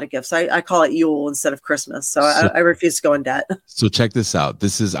make a lot of gifts. I call it Yule instead of Christmas. So I refuse to go in debt. So check this out.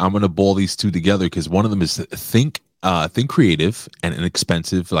 I'm going to ball these two together because one of them is think creative and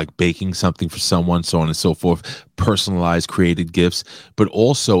inexpensive, like baking something for someone, so on and so forth, personalized created gifts, but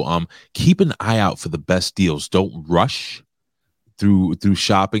also keep an eye out for the best deals. Don't rush through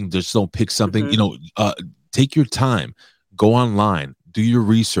shopping. Just don't pick something, take your time, go online, do your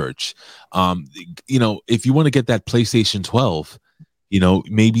research. If you want to get that PlayStation 12,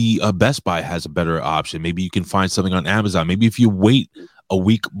 maybe Best Buy has a better option. Maybe you can find something on Amazon. Maybe if you wait a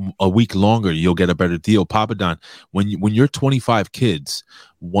week longer, you'll get a better deal. Papa Don, when your 25 kids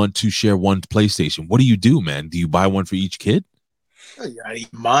want to share one PlayStation, what do you do, man? Do you buy one for each kid? I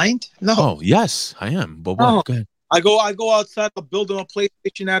mind? No. Oh, yes, I am. But what? No. Go ahead. I go outside. I'll build them a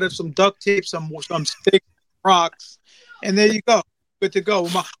PlayStation out of some duct tape, some sticks, rocks, and there you go. Good to go.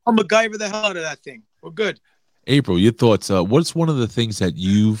 I'm a MacGyver the hell out of that thing. We're good. April, your thoughts? What's one of the things that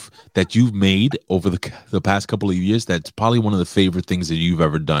you've made over the past couple of years that's probably one of the favorite things that you've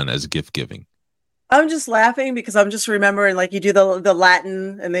ever done as gift giving? I'm just laughing because I'm just remembering, like, you do the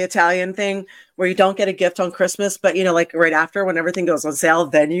Latin and the Italian thing where you don't get a gift on Christmas, but like right after when everything goes on sale,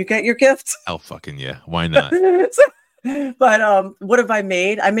 then you get your gift. Oh, fucking yeah! Why not? But what have I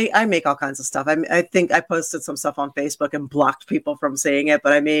made? I make all kinds of stuff. I think I posted some stuff on Facebook and blocked people from seeing it,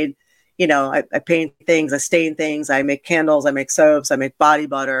 but I made. I paint things, I stain things, I make candles, I make soaps, I make body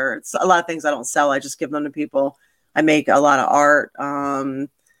butter. It's a lot of things I don't sell. I just give them to people. I make a lot of art.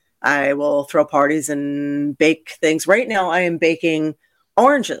 I will throw parties and bake things. Right now I am baking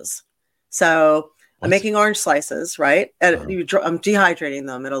oranges. So I'm making orange slices, right? I'm dehydrating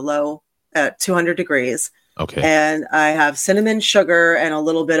them at 200 degrees. Okay. And I have cinnamon, sugar, and a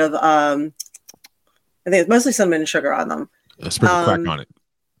little bit of, I think it's mostly cinnamon and sugar on them. Sprinkle crack on it.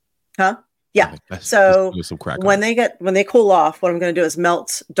 Huh? Yeah. So when they cool off, what I'm going to do is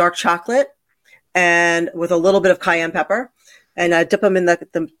melt dark chocolate and with a little bit of cayenne pepper, and I dip them in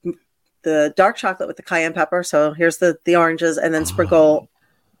the dark chocolate with the cayenne pepper. So here's the oranges, and then sprinkle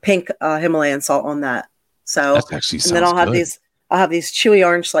pink Himalayan salt on that. So that actually sounds and then good. I'll have these chewy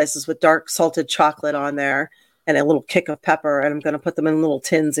orange slices with dark salted chocolate on there and a little kick of pepper, and I'm going to put them in little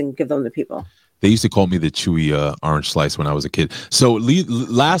tins and give them to people. They used to call me the chewy orange slice when I was a kid. So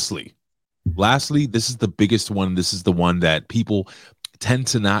lastly, this is the biggest one. This is the one that people tend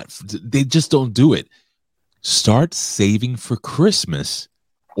to they just don't do it. Start saving for Christmas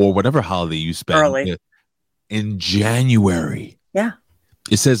or whatever holiday you spend early in January. Yeah.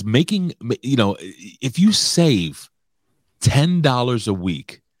 It says if you save $10 a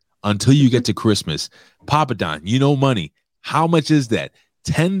week until you get to Christmas, Papa Don, money. How much is that?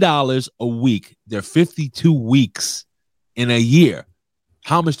 $10 a week. There are 52 weeks in a year.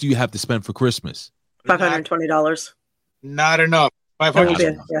 How much do you have to spend for Christmas? $520. Not enough.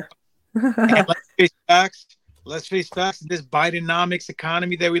 $500. Yeah. Let's face facts. This Bidenomics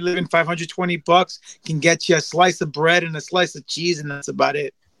economy that we live in, $520 can get you a slice of bread and a slice of cheese, and that's about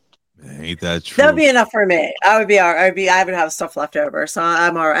it. Ain't that true? That would be enough for me. I would be all right. I would have stuff left over, so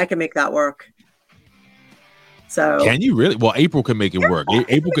I'm all right. I can make that work. So can you really? Well, April can make it work.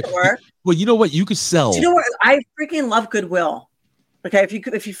 April could work. Well, you know what? You could sell. Do you know what? I freaking love Goodwill. Okay,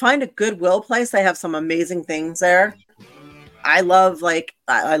 if you find a Goodwill place, they have some amazing things there. I love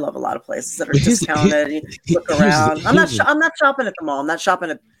I love a lot of places that are discounted. You look around. I'm not shopping at the mall. I'm not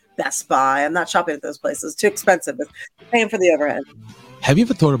shopping at Best Buy. I'm not shopping at those places. Too expensive. It's paying for the overhead. Have you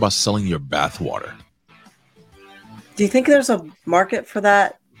ever thought about selling your bathwater? Do you think there's a market for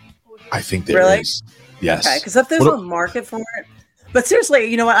that? I think there is. Yes. Okay, because if there's a market for it, but seriously,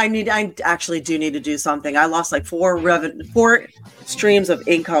 you know what? I actually do need to do something. I lost like four streams of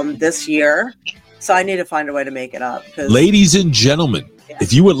income this year, so I need to find a way to make it up. Ladies and gentlemen,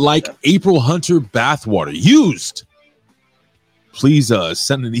 if you would like April Hunter bathwater used, please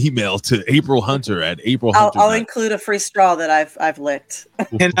send an email to April Hunter at April Hunter. I'll include a free straw that I've licked.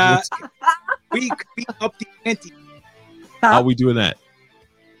 And we up the ante. How are we doing that?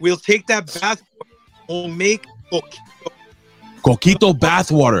 We'll take that bathwater. We'll make Coquito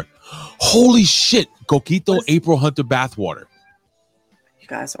bathwater. Holy shit. Coquito April Hunter bathwater. You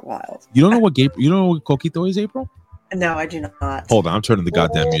guys are wild. You don't know what Coquito is, April? No, I do not. Hold on, I'm turning the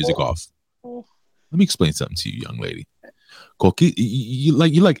goddamn music off. Let me explain something to you, young lady. Coquito,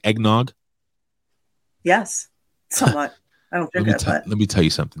 you like eggnog? Yes. Somewhat. I don't drink it, but let me tell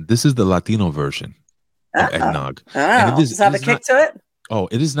you something. This is the Latino version of eggnog. Does it have a kick to it? Oh,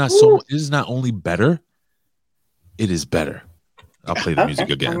 it is not it is not only better, it is better. I'll play the music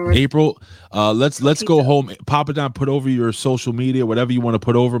again. April, let's go home. Papa Don, put over your social media, whatever you want to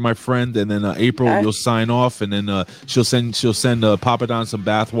put over, my friend, and then April, you'll sign off, and then she'll send Papa Don some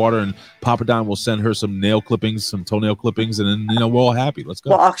bath water, and Papa Don will send her some nail clippings, some toenail clippings, and then we're all happy. Let's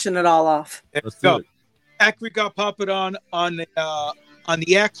go. We'll auction it all off. Let's go. Greek God Papa Don on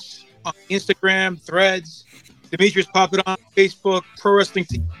the X, on Instagram, Threads. Demetrius Papa Don, Facebook, Pro Wrestling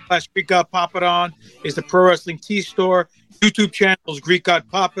 /Greek God Papa Don is the Pro Wrestling Tee store. YouTube channels, Greek God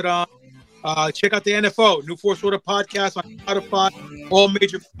Papa Don. Check out the NFO, New Force Order podcast on Spotify, all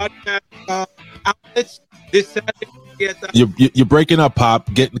major podcast outlets. This Saturday, you're breaking up,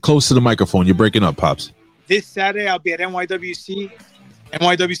 Pop. Getting close to the microphone. You're breaking up, Pops. This Saturday, I'll be at NYWC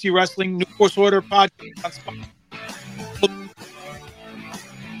Wrestling, New Force Order podcast on Spotify.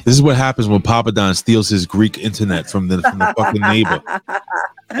 This is what happens when Papa Don steals his Greek internet from the fucking neighbor.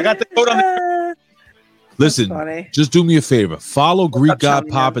 I got the code on the. Listen, just do me a favor. Follow Greek God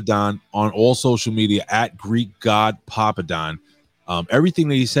Papa Don on all social media at Greek God Papa Don. Everything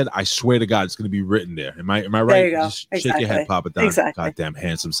that he said, I swear to God, it's going to be written there. Am I right? There you go. Just shake your head, Papa Don. Exactly. Goddamn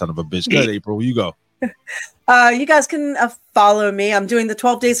handsome son of a bitch. Good, April. You go. You guys can follow me. I'm doing the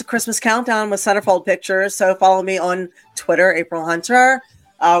 12 Days of Christmas Countdown with Centerfold Pictures. So follow me on Twitter, April Hunter.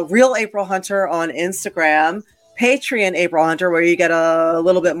 Real April Hunter on Instagram. Patreon April Hunter, where you get a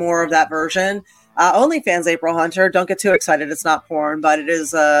little bit more of that version. OnlyFans April Hunter. Don't get too excited. It's not porn, but it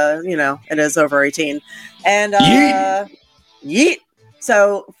is, it is over 18. And yeet.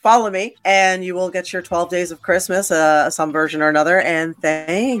 So follow me, and you will get your 12 Days of Christmas, some version or another. And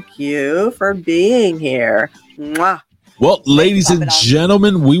thank you for being here. Mwah. Well, ladies and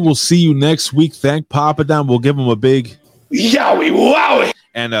gentlemen, we will see you next week. Thank Papa Don. We'll give him a big yowie wowie.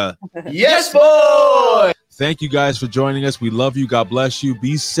 And yes, boy. Thank you guys for joining us. We love you. God bless you.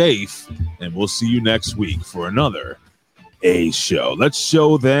 Be safe. And we'll see you next week for another A Show. Let's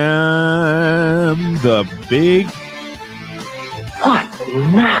show them the big hot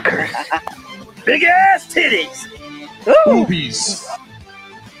knockers. Big ass titties. Boobies.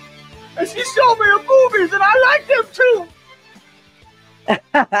 And she showed me her boobies, and I like them too.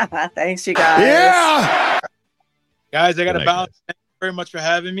 Thanks, you guys. Yeah. Guys, I got to bounce. Thank you very much for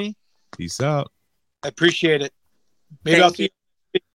having me. Peace out. I appreciate it. Maybe I'll see you